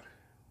God.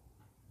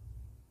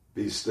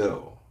 Be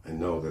still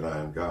and know that I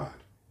am God.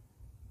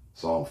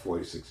 Psalm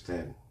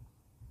 46:10.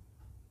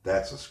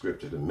 That's a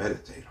scripture to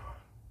meditate on.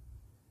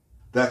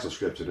 That's a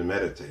scripture to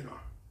meditate on.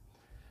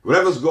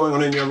 Whatever's going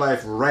on in your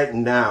life right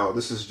now,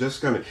 this is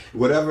just coming.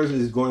 Whatever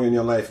is going on in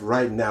your life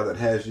right now that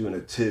has you in a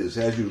tiz,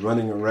 has you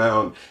running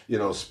around,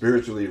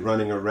 spiritually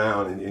running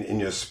around in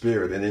your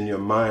spirit and in your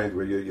mind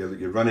where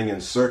you're running in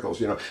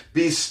circles,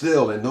 be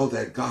still and know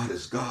that God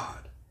is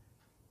God.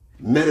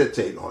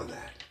 Meditate on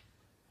that.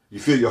 You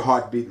feel your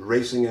heartbeat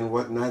racing and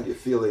whatnot. You're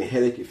feeling a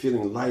headache. You're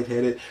feeling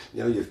lightheaded.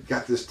 You've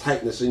got this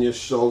tightness in your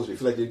shoulders. You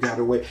feel like you got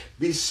away.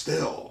 Be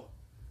still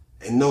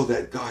and know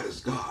that God is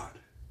God.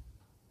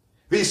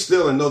 Be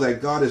still and know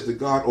that God is the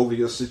God over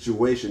your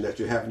situation that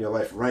you have in your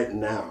life right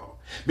now.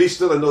 Be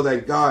still and know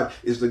that God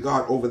is the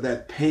God over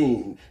that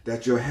pain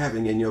that you're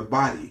having in your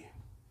body.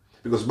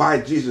 Because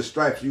by Jesus'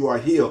 stripes you are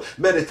healed.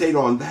 Meditate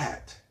on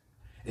that.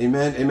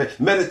 Amen. Amen.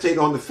 Meditate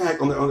on the fact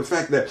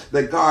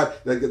that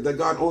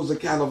God owns the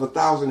cattle of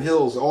 1,000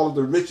 hills, all of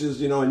the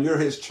riches, and you're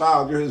his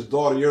child, you're his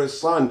daughter, you're his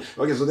son.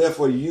 Okay, so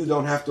therefore you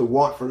don't have to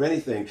want for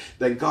anything.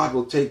 That God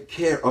will take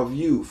care of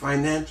you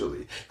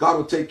financially. God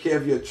will take care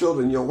of your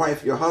children, your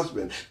wife, your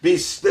husband. Be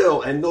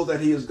still and know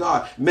that he is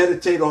God.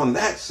 Meditate on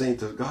that,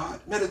 saint of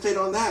God. Meditate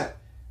on that.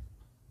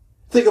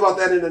 Think about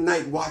that in the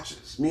night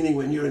watches, meaning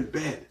when you're in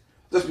bed.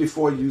 Just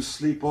before you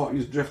sleep off,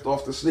 you drift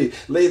off to sleep.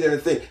 Lay there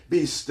and think,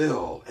 be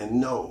still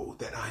and know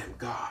that I am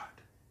God.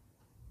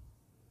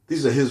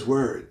 These are his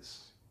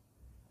words.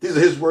 These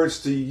are his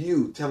words to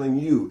you, telling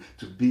you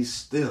to be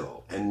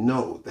still and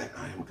know that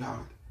I am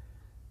God.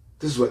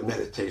 This is what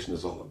meditation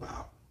is all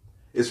about.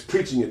 It's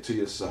preaching it to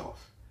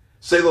yourself.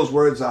 Say those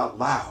words out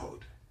loud.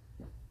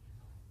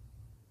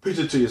 Preach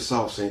it to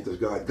yourself, saint of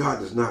God. God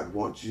does not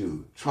want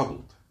you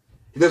troubled.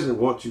 He doesn't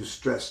want you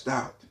stressed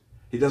out.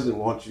 He doesn't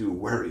want you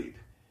worried.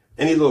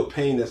 Any little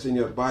pain that's in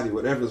your body,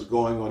 whatever's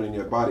going on in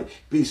your body,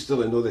 be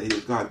still and know that he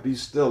is God. Be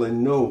still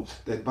and know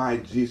that by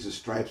Jesus'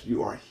 stripes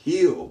you are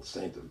healed,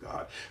 saint of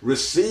God.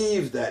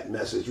 Receive that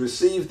message.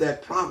 Receive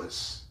that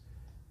promise.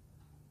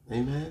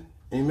 Amen.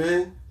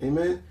 Amen.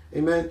 Amen.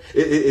 Amen.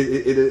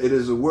 It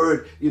is a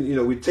word,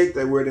 we take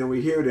that word and we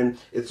hear it, and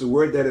it's a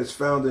word that is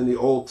found in the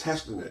Old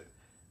Testament.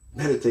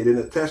 Meditate in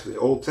the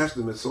Old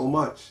Testament so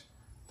much.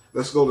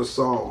 Let's go to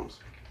Psalms.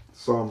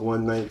 Psalm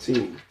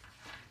 119.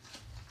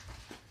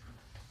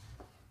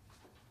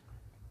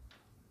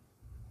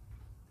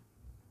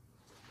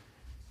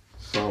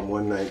 Psalm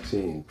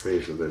 119,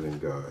 praise the living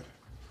God.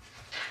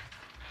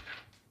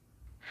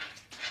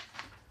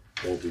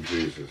 Thank you,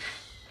 Jesus.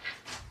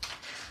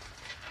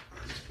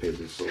 These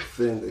pages are so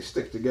thin, they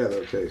stick together.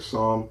 Okay,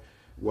 Psalm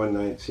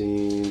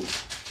 119,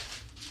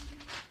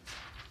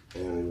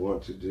 and we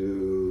want to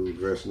do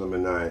verse number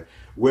 9.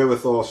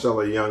 Wherewithal shall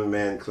a young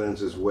man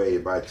cleanse his way?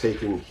 By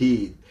taking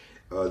heed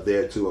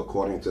thereto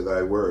according to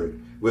thy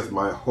word. With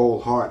my whole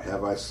heart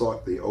have I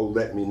sought thee. O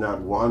let me not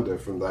wander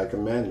from thy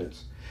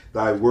commandments.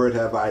 Thy word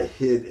have I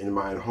hid in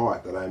mine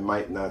heart, that I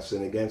might not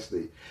sin against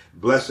thee.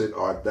 Blessed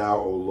art thou,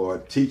 O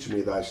Lord. Teach me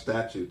thy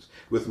statutes.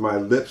 With my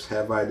lips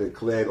have I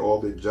declared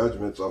all the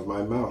judgments of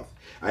my mouth.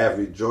 I have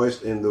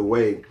rejoiced in the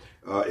way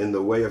in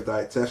the way of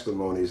thy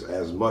testimonies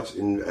as much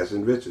as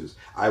in riches.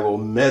 I will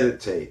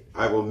meditate.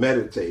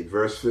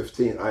 Verse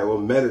 15, I will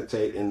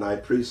meditate in thy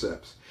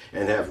precepts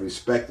and have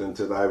respect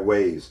unto thy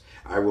ways.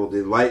 I will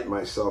delight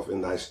myself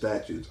in thy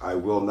statutes. I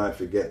will not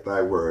forget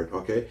thy word.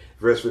 Okay?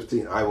 Verse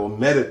 15, I will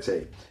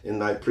meditate in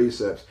thy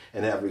precepts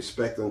and have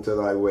respect unto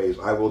thy ways.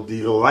 I will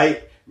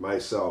delight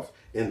myself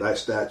in thy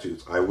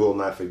statutes. I will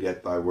not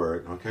forget thy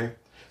word. Okay?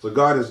 So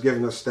God has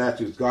given us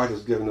statutes. God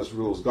has given us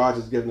rules. God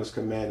has given us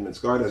commandments.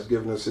 God has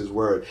given us his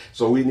word.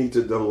 So we need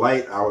to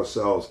delight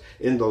ourselves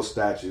in those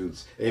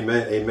statutes.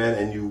 Amen. Amen.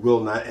 And you will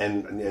not,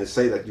 and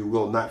say that you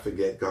will not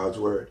forget God's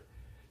word.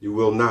 You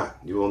will not.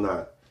 You will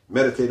not.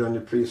 Meditate on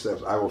your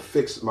precepts. I will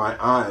fix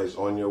my eyes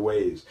on your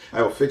ways.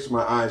 I will fix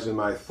my eyes and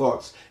my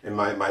thoughts and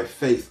my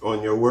faith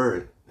on your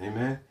word.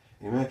 Amen.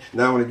 Amen.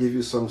 Now I want to give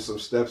you some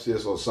steps here,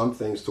 so some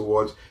things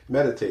towards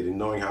meditating,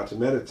 knowing how to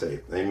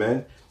meditate.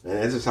 Amen. And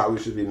this is how we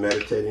should be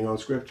meditating on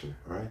Scripture.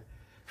 All right.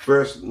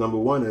 First, number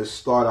one is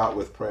start out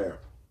with prayer.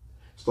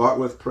 Start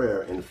with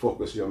prayer and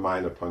focus your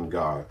mind upon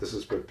God. This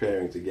is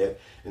preparing to get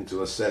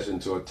into a session,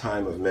 to a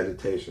time of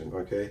meditation.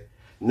 Okay.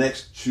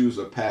 Next, choose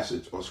a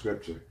passage or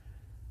scripture.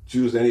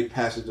 Choose any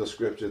passage of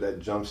scripture that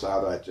jumps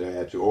out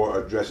at you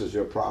or addresses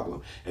your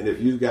problem. And if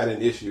you've got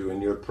an issue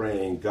and you're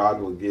praying, God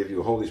will give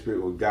you, Holy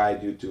Spirit will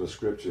guide you to a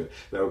scripture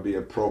that will be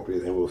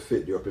appropriate and will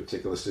fit your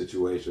particular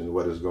situation,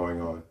 what is going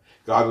on.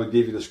 God will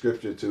give you the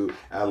scripture to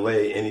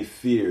allay any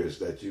fears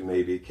that you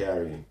may be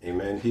carrying.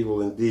 Amen. He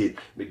will indeed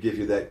give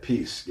you that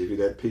peace.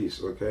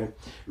 Okay.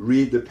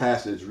 Read the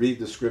passage, read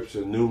the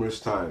scripture numerous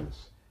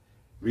times.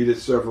 Read it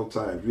several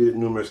times. Read it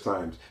numerous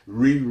times.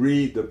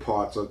 Reread the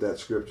parts of that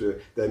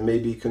scripture that may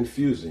be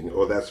confusing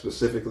or that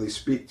specifically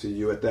speak to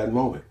you at that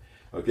moment.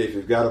 Okay, if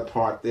you've got a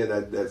part there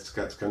that's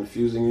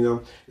confusing,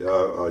 your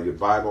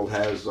Bible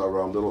has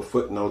little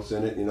footnotes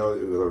in it,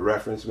 with a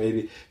reference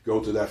maybe.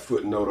 Go to that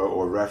footnote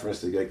or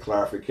reference to get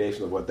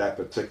clarification of what that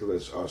particular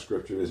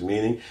scripture is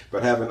meaning,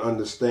 but have an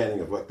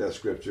understanding of what that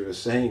scripture is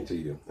saying to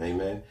you.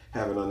 Amen.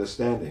 Have an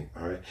understanding,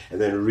 all right?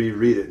 And then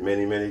reread it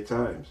many, many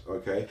times,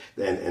 okay?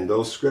 And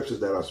those scriptures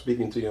that are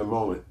speaking to your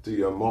moment, to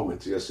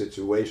your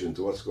situation,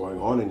 to what's going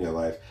on in your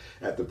life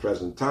at the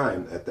present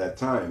time, at that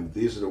time,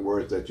 these are the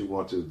words that you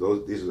want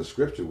to, these are the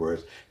scripture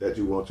words that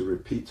you want to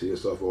repeat to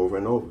yourself over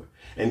and over.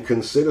 And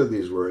consider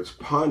these words,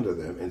 ponder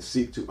them, and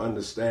seek to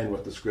understand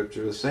what the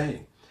scripture is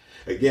saying.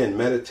 Again,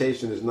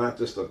 meditation is not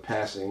just a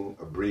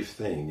brief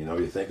thing.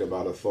 You think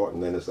about a thought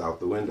and then it's out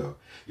the window.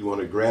 You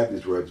want to grab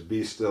these words,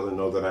 be still and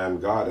know that I am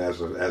God as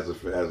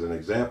an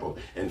example,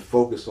 and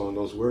focus on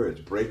those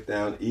words. Break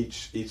down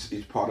each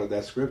part of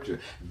that scripture.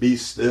 Be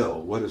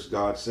still. What is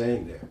God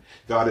saying there?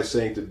 God is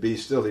saying to be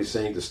still. He's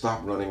saying to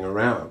stop running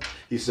around.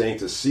 He's saying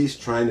to cease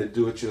trying to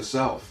do it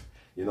yourself.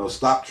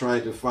 Stop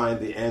trying to find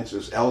the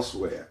answers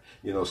elsewhere.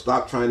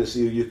 Stop trying to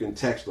see who you can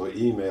text or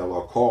email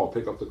or call,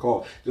 pick up the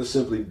call. Just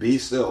simply be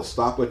still.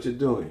 Stop what you're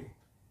doing.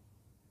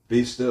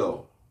 Be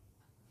still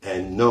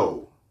and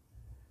know.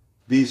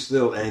 Be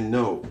still and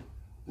know.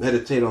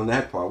 Meditate on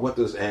that part. What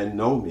does and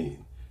know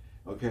mean?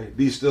 Okay.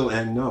 Be still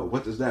and know.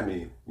 What does that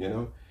mean?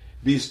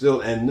 Be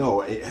still and know.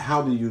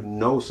 How do you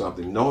know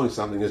something? Knowing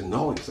something is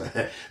knowing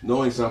something.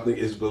 Knowing something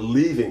is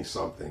believing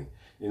something.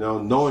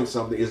 Knowing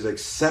something is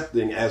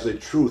accepting as a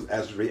truth,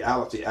 as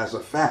reality, as a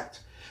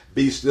fact.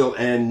 Be still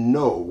and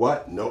know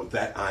what? Know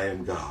that I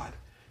am God.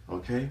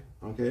 Okay.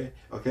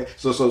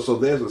 So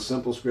there's a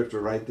simple scripture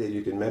right there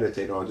you can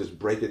meditate on. Just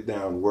break it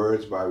down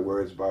words by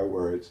words by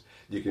words.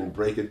 You can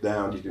break it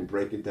down. You can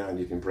break it down.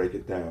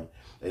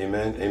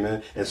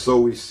 Amen. And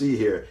so we see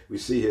here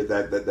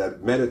that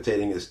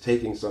meditating is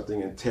taking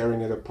something and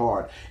tearing it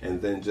apart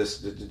and then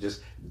just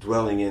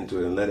dwelling into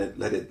it and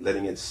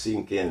letting it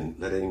sink in,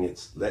 letting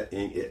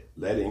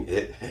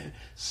it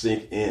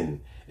sink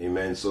in.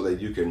 Amen. So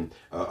that you can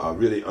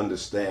really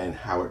understand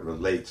how it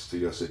relates to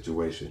your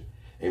situation.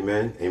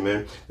 Amen.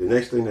 The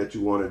next thing that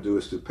you want to do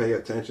is to pay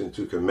attention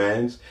to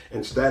commands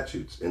and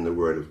statutes in the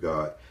Word of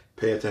God.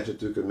 Pay attention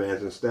to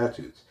commands and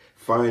statutes.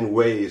 Find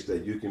ways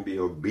that you can be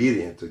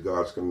obedient to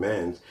God's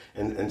commands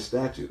and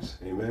statutes.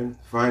 Amen.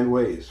 Find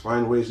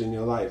ways in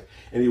your life.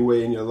 Any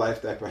way in your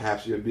life that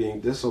perhaps you're being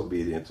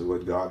disobedient to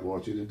what God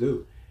wants you to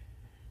do.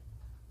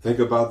 Think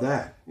about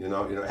that.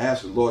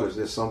 Ask the Lord, is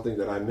there something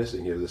that I'm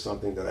missing here? Is there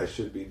something that I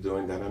should be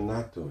doing that I'm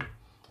not doing?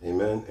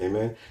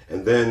 Amen.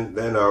 And then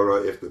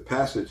if the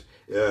passage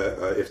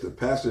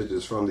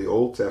is from the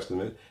Old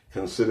Testament,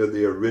 consider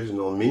the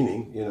original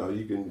meaning.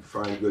 You can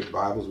find good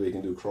Bibles where you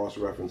can do cross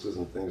references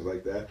and things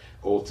like that.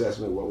 Old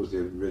Testament, what was the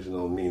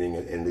original meaning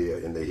in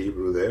the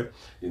Hebrew there?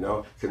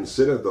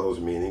 Consider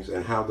those meanings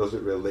and how does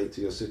it relate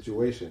to your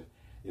situation?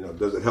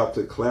 Does it help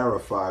to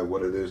clarify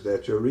what it is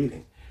that you're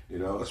reading?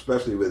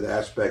 Especially with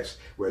aspects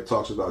where it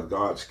talks about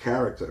God's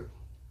character.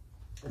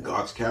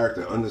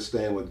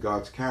 Understand what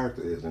God's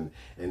character is and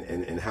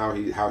how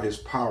his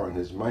power and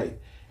his might.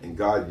 And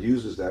God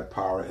uses that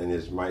power and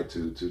his might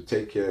to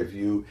take care of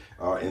you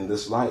in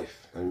this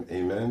life.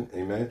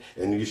 Amen.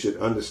 And you should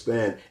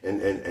understand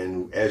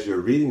and as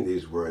you're reading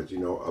these words,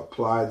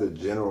 apply the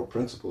general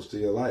principles to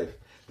your life.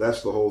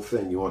 That's the whole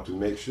thing. You want to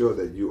make sure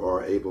that you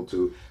are able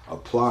to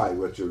apply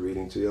what you're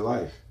reading to your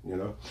life.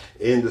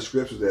 In the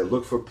scriptures there,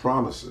 look for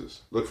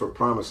promises. Look for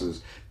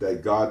promises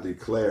that God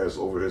declares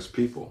over his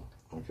people.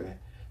 Okay?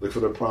 Look for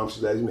the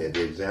promises that he made.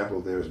 The example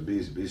there is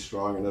be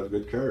strong and of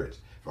good courage.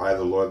 For I,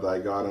 the Lord thy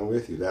God, am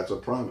with you. That's a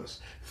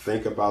promise.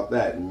 Think about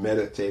that.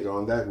 Meditate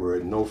on that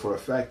word. Know for a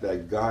fact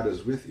that God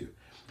is with you.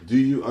 Do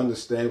you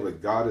understand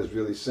what God is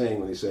really saying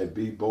when he's saying,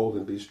 be bold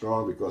and be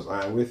strong because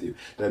I am with you?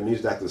 That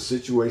means that the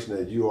situation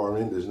that you are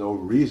in, there's no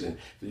reason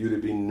for you to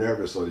be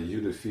nervous or for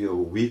you to feel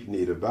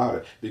weak-kneed about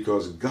it,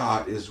 because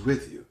God is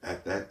with you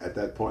at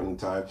that point in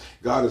time.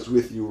 God is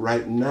with you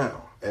right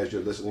now as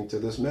you're listening to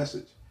this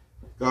message.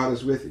 God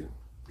is with you.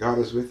 God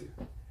is with you.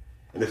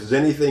 And if there's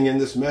anything in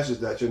this message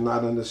that you're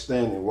not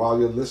understanding while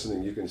you're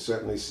listening, you can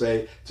certainly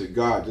say to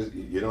God,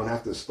 you don't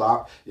have to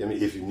stop. I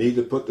mean, if you need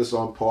to put this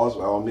on pause,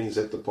 by all means,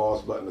 hit the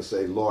pause button and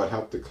say, Lord,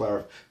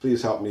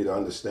 please help me to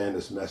understand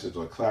this message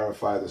or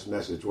clarify this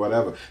message,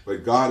 whatever.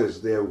 But God is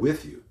there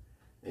with you.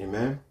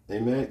 Amen.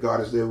 Amen.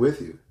 God is there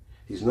with you.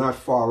 He's not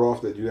far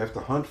off that you have to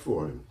hunt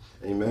for him.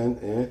 Amen.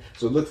 Amen.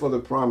 So look for the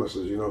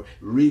promises,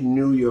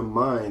 renew your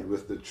mind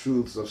with the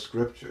truths of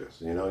scriptures,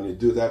 and you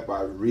do that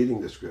by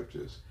reading the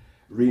scriptures.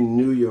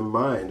 Renew your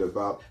mind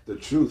about the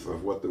truth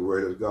of what the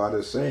word of God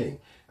is saying,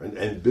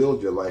 and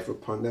build your life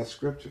upon that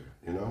scripture,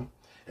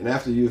 And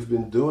after you've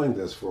been doing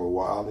this for a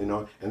while,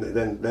 and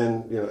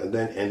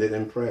then end it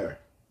in prayer.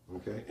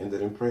 Okay? End it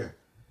in prayer.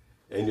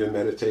 End your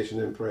meditation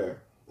in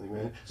prayer.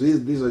 Amen. So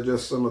these are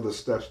just some of the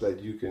steps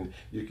that you can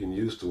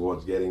use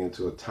towards getting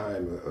into a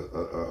time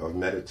of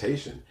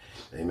meditation.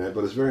 Amen.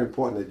 But it's very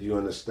important that you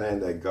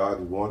understand that God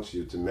wants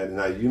you to meditate.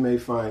 Now, you may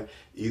find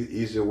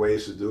easier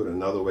ways to do it,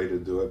 another way to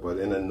do it, but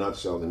in a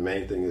nutshell, the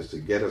main thing is to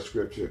get a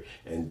scripture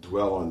and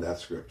dwell on that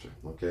scripture.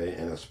 Okay.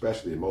 And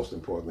especially, most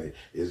importantly,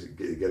 is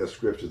get a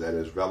scripture that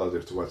is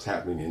relative to what's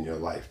happening in your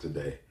life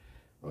today.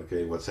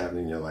 Okay. What's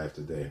happening in your life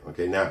today.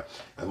 Okay. Now,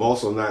 I'm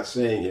also not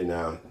saying here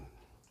now,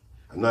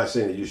 I'm not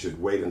saying that you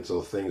should wait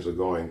until things are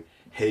going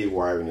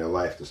haywire in your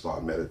life to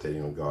start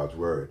meditating on God's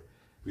word.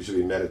 We should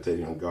be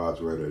meditating on God's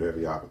word at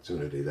every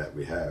opportunity that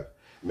we have.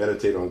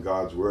 Meditate on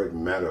God's word.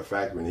 Matter of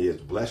fact, when he has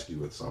blessed you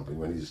with something,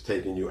 when he's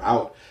taken you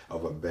out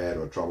of a bad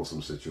or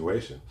troublesome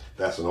situation,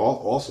 that's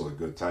also a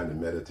good time to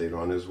meditate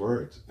on his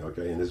words,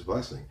 okay, and his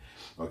blessing.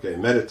 Okay,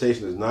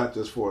 meditation is not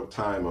just for a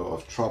time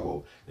of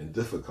trouble and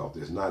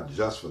difficulty. It's not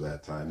just for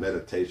that time.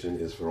 Meditation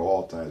is for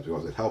all times,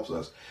 because it helps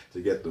us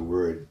to get the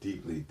word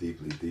deeply,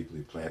 deeply,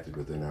 deeply planted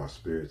within our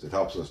spirits. It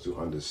helps us to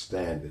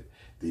understand it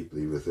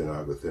deeply within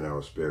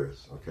our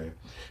spirits. Okay,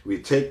 we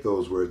take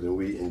those words and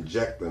we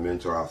inject them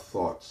into our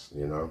thoughts.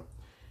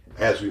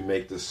 As we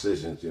make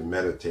decisions, you're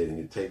meditating.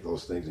 You take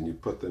those things and you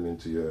put them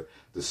into your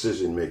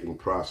decision-making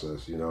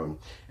process, and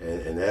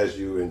as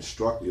you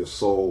instruct your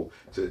soul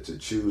to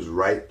choose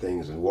right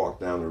things and walk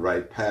down the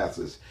right paths,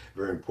 it's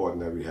very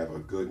important that we have a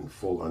good and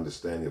full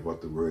understanding of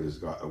what the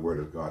word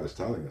of God is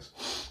telling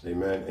us.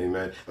 Amen,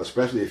 amen.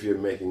 Especially if you're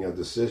making a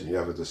decision. You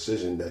have a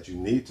decision that you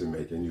need to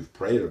make, and you've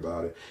prayed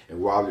about it,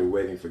 and while you're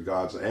waiting for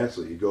God's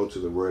answer, you go to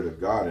the word of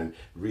God and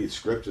read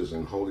scriptures,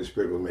 and Holy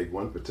Spirit will make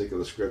one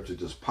particular scripture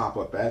just pop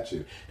up at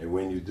you, and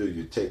when you do,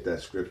 you take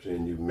that scripture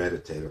and you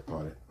meditate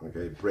upon it.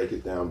 Okay, break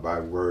it down by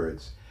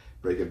words,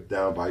 break it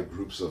down by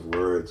groups of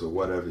words, or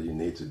whatever you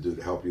need to do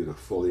to help you to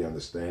fully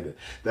understand it.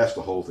 That's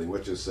the whole thing.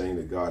 What you're saying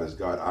to God is,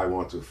 God, I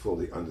want to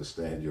fully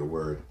understand your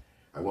word.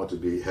 I want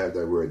to have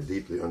that word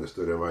deeply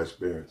understood in my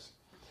experience.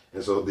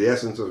 And so the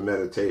essence of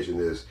meditation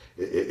is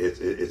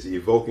it's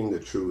evoking the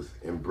truth,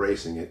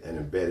 embracing it, and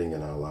embedding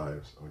in our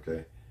lives.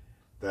 Okay,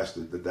 that's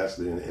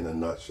in a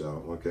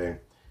nutshell. Okay.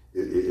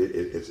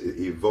 It's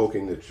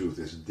evoking the truth.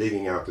 It's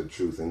digging out the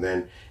truth and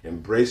then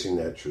embracing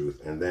that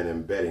truth and then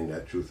embedding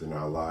that truth in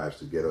our lives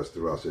to get us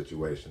through our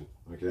situation.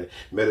 Okay,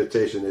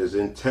 meditation is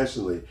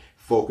intentionally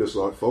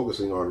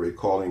focusing on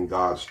recalling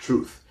God's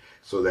truth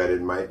so that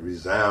it might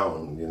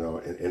resound,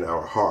 in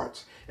our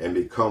hearts and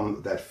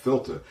become that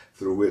filter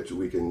through which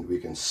we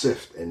can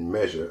sift and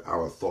measure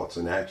our thoughts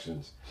and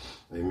actions.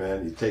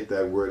 Amen. You take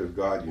that word of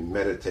God, you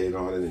meditate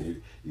on it,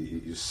 and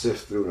you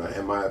sift through. Now,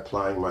 am I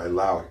applying my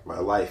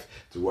life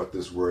to what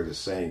this word is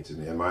saying to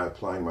me? Am I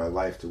applying my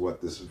life to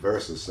what this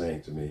verse is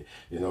saying to me?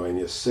 And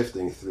you're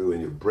sifting through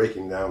and you're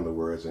breaking down the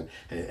words and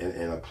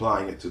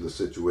applying it to the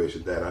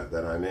situation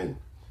that I'm in,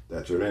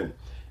 that you're in.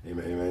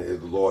 Amen.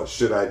 Amen. Lord,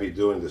 should I be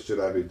doing this? Should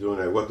I be doing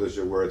that? What does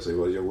your word say?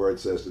 Well, your word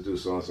says to do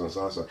so and so and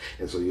so and so.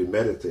 And so you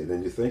meditate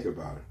and you think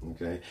about it.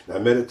 Okay. Now,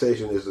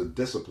 meditation is a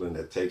discipline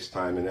that takes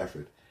time and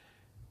effort.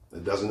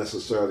 It doesn't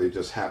necessarily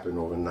just happen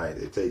overnight.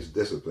 It takes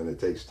discipline.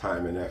 It takes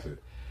time and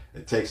effort.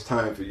 It takes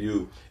time for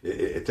you.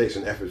 It takes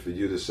an effort for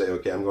you to say,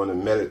 okay, I'm going to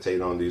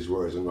meditate on these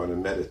words. I'm going to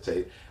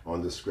meditate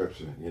on the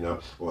scripture,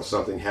 or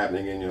something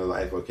happening in your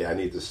life. Okay, I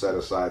need to set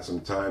aside some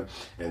time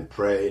and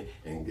pray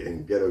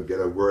and get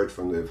a word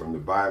from the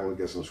Bible,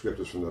 get some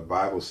scriptures from the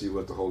Bible, see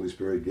what the Holy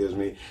Spirit gives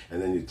me,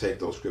 and then you take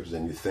those scriptures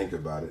and you think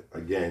about it.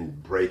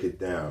 Again, break it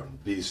down.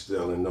 Be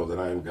still and know that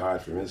I am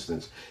God, for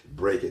instance.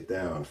 Break it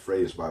down,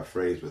 phrase by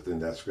phrase within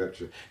that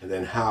scripture. And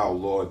then how,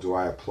 Lord, do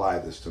I apply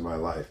this to my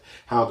life?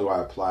 How do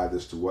I apply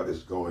this to what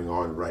is going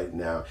on right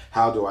now?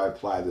 How do I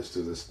apply this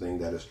to this thing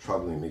that is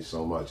troubling me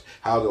so much?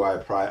 How do I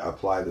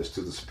apply this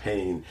to this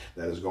pain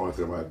that is going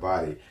through my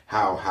body?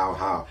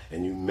 How?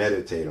 And you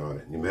meditate on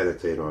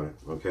it.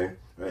 Okay?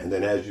 And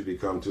then as you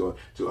become to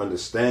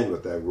understand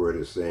what that word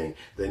is saying,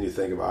 then you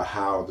think about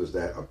how does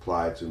that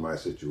apply to my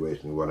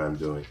situation, what I'm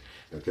doing.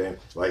 Okay?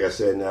 Like I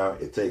said, now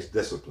it takes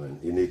discipline.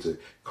 You need to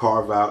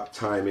carve out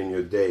time in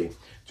your day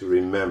to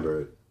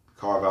remember.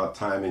 Carve out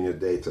time in your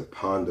day to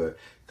ponder.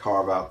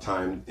 Carve out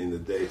time in the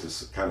day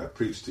to kind of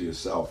preach to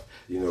yourself,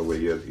 where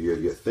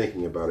you're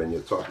thinking about and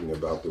you're talking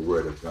about the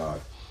Word of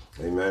God.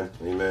 Amen.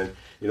 Amen.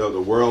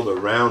 The world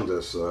around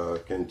us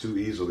can too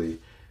easily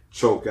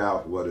choke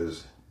out what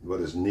is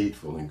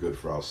needful and good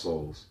for our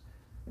souls.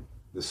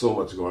 There's so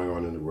much going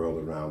on in the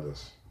world around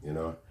us,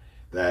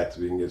 that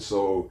we can get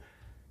so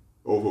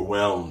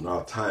overwhelmed.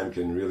 Our time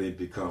can really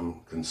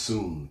become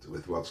consumed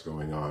with what's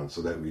going on,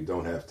 so that we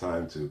don't have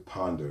time to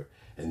ponder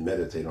and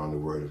meditate on the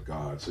Word of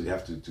God. So you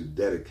have to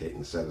dedicate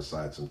and set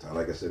aside some time.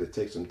 Like I said, it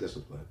takes some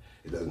discipline.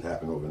 It doesn't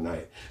happen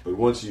overnight. But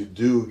once you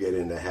do get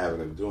in the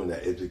habit of doing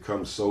that, it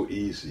becomes so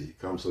easy.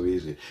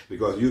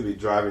 Because you'll be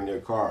driving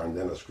your car and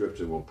then a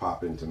scripture will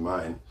pop into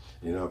mind.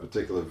 A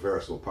particular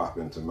verse will pop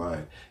into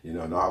mind.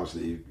 And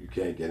obviously you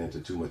can't get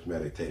into too much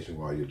meditation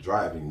while you're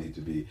driving. You need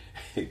to be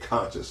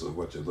conscious of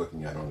what you're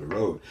looking at on the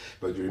road.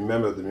 But you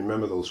remember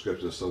those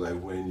scriptures so that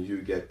when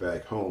you get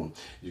back home,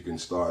 you can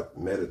start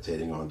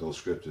meditating on those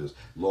scriptures.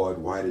 Lord,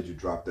 why did you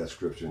drop that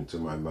scripture into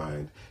my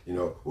mind?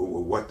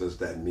 What does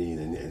that mean?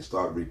 And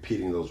start repeating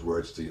those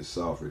words to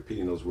yourself.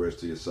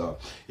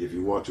 If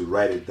you want to,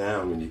 write it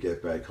down when you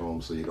get back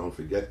home so you don't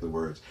forget the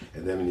words.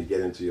 And then when you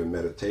get into your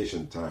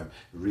meditation time,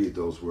 read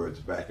those words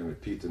back and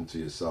repeat them to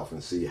yourself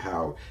and see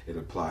how it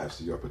applies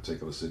to your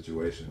particular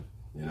situation.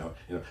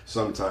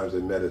 Sometimes the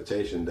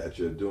meditation that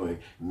you're doing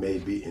may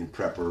be in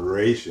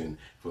preparation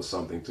for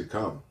something to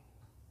come.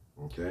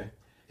 Okay?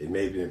 It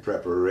may be in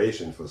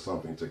preparation for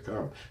something to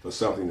come, for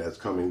something that's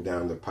coming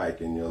down the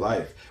pike in your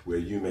life, where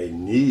you may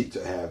need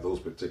to have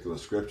those particular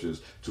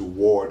scriptures to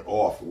ward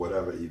off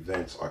whatever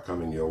events are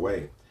coming your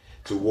way,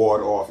 to ward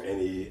off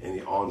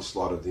any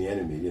onslaught of the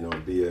enemy,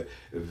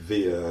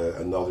 via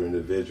another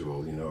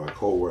individual, a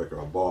co-worker,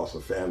 a boss,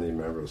 a family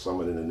member, or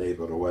someone in the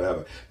neighborhood or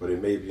whatever. But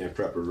it may be in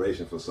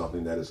preparation for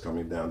something that is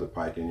coming down the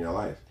pike in your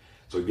life.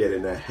 So get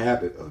in the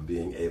habit of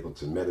being able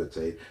to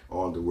meditate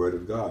on the Word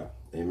of God.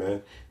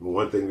 Amen. And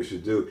one thing we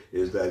should do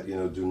is that,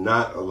 do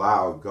not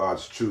allow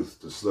God's truth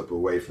to slip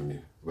away from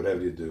you.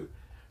 Whatever you do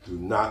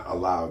not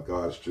allow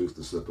God's truth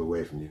to slip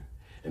away from you.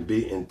 And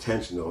be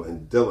intentional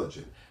and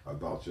diligent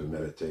about your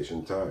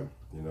meditation time.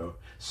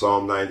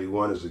 Psalm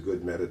 91 is a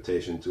good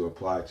meditation to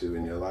apply to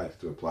your life.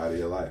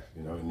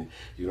 And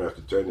you don't have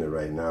to turn there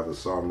right now, but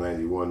Psalm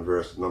 91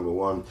 verse number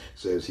 1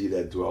 says, "He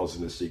that dwells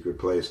in the secret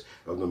place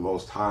of the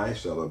Most High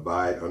shall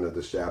abide under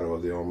the shadow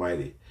of the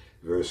Almighty."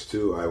 Verse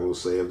 2, "I will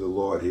say of the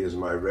Lord, He is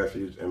my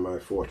refuge and my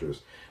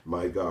fortress,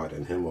 my God,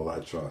 in Him will I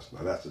trust."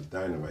 Now that's a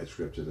dynamite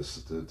scripture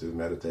to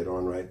meditate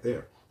on right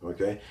there.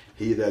 Okay,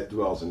 "He that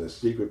dwells in the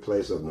secret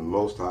place of the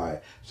Most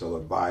High shall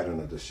abide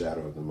under the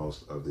shadow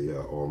of the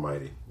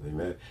Almighty."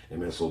 Amen.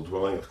 Amen. So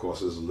dwelling, of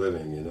course, is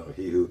living.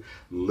 He who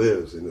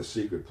lives in the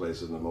secret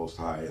place of the Most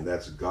High, and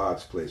that's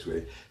God's place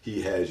where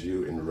He has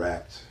you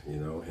enwrapped,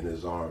 in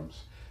His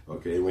arms.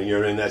 Okay, when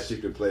you're in that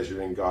secret place,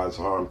 you're in God's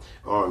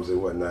arms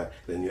and whatnot,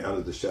 then you're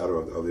under the shadow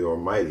of the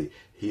Almighty.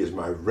 He is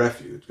my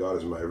refuge. God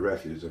is my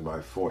refuge and my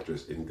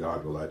fortress. In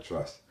God will I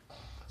trust.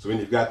 So when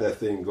you've got that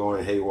thing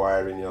going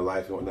haywire in your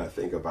life, you want to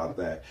think about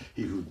that.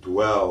 He who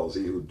dwells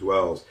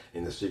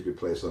in the secret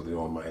place of the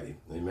Almighty.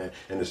 Amen.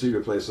 And the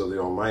secret place of the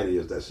Almighty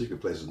that secret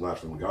place is not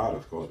from God,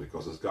 of course,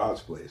 because it's God's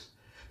place.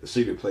 The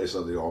secret place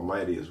of the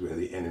Almighty is where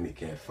the enemy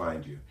can't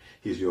find you.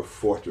 He's your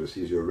fortress.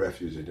 He's your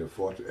refuge and your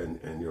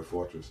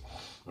fortress.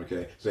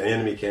 Okay, so the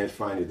enemy can't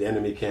find you. The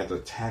enemy can't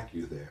attack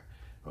you there.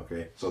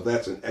 Okay, so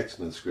that's an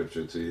excellent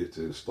scripture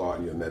to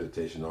start your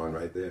meditation on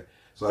right there.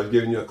 So I've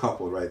given you a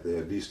couple right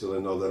there. "Be still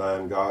and know that I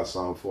am God,"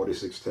 Psalm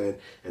 46:10,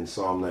 and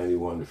Psalm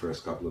 91, the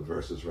first couple of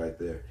verses right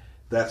there.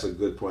 That's a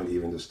good point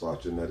even to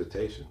start your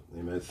meditation.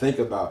 Amen. Think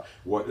about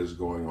what is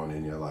going on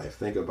in your life.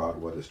 Think about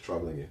what is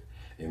troubling you.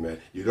 Amen.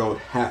 You don't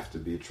have to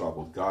be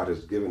troubled. God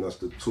has given us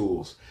the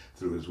tools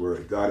through his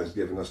word. God has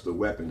given us the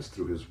weapons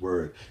through his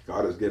word.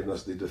 God has given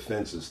us the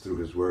defenses through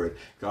his word.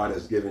 God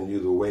has given you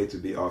the way to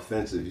be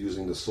offensive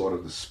using the sword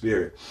of the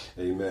Spirit.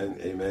 Amen.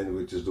 Amen.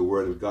 Which is the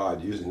word of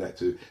God, using that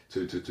to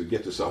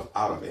get yourself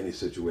out of any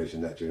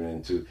situation that you're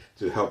in, to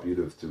help you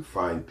to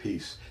find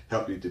peace,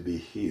 help you to be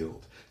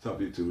healed,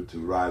 help you to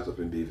rise up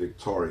and be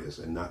victorious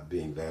and not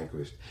being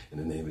vanquished in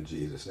the name of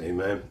Jesus.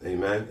 Amen.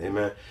 Amen.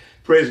 Amen.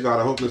 Praise God.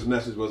 I hope this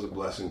message was a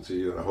blessing to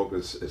you, and I hope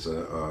it's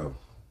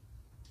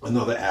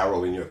another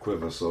arrow in your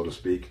quiver, so to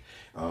speak,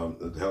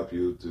 to help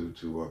you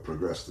to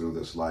progress through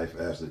this life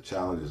as the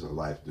challenges of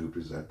life do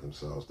present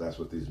themselves. That's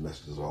what these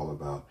messages are all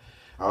about.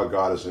 Our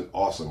God is an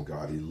awesome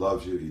God. He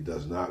loves you. He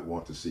does not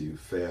want to see you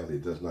fail. He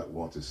does not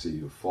want to see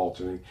you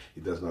faltering.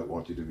 He does not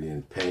want you to be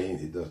in pain.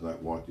 He does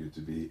not want you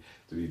to be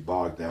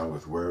bogged down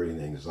with worry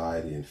and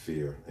anxiety and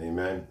fear.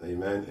 Amen.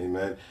 Amen.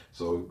 Amen.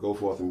 So go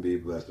forth and be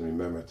blessed, and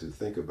remember to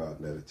think about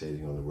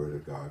meditating on the word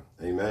of God.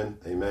 Amen.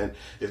 Amen.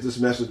 If this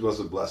message was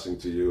a blessing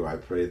to you, I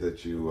pray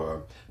that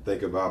you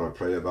think about or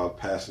pray about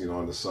passing it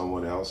on to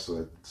someone else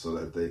so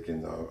that they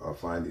can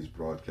find these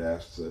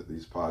broadcasts,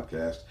 these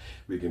podcasts.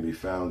 We can be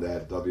found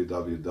at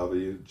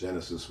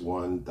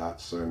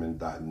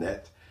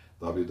www.genesis1.sermon.net,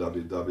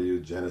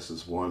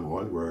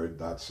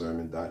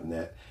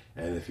 www.genesis1.sermon.net.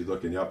 And if you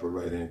look in the upper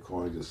right-hand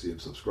corner, you'll see a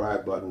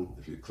subscribe button.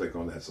 If you click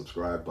on that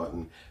subscribe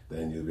button,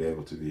 then you'll be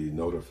able to be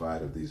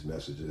notified of these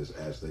messages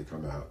as they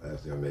come out,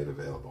 as they are made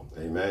available.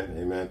 Amen.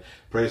 Amen.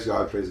 Praise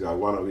God. Praise God.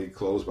 Why don't we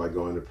close by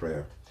going to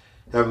prayer?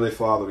 Heavenly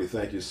Father, we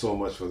thank you so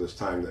much for this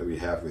time that we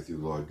have with you,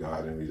 Lord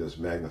God, and we just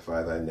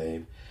magnify thy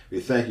name.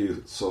 We thank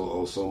you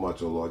so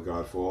much, O Lord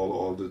God, for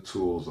all the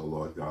tools, O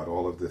Lord God,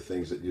 all of the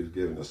things that you've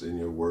given us in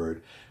your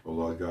word, O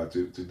Lord God,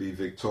 to be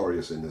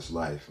victorious in this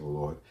life, O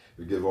Lord.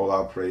 We give all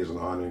our praise and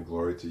honor and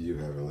glory to you,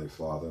 Heavenly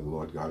Father,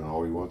 Lord God, and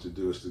all we want to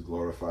do is to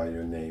glorify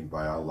your name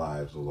by our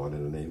lives, O Lord,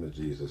 in the name of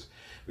Jesus.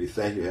 We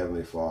thank you,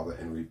 Heavenly Father,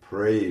 and we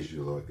praise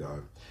you, Lord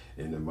God,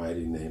 in the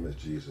mighty name of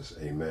Jesus.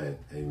 Amen,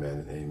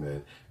 amen, and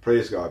amen.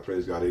 Praise God,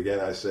 praise God.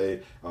 Again, I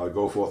say,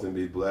 go forth and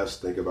be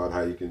blessed. Think about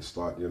how you can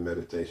start your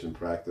meditation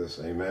practice.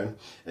 Amen,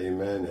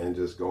 amen, and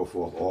just go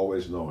forth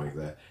always knowing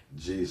that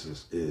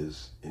Jesus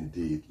is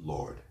indeed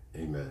Lord.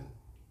 Amen.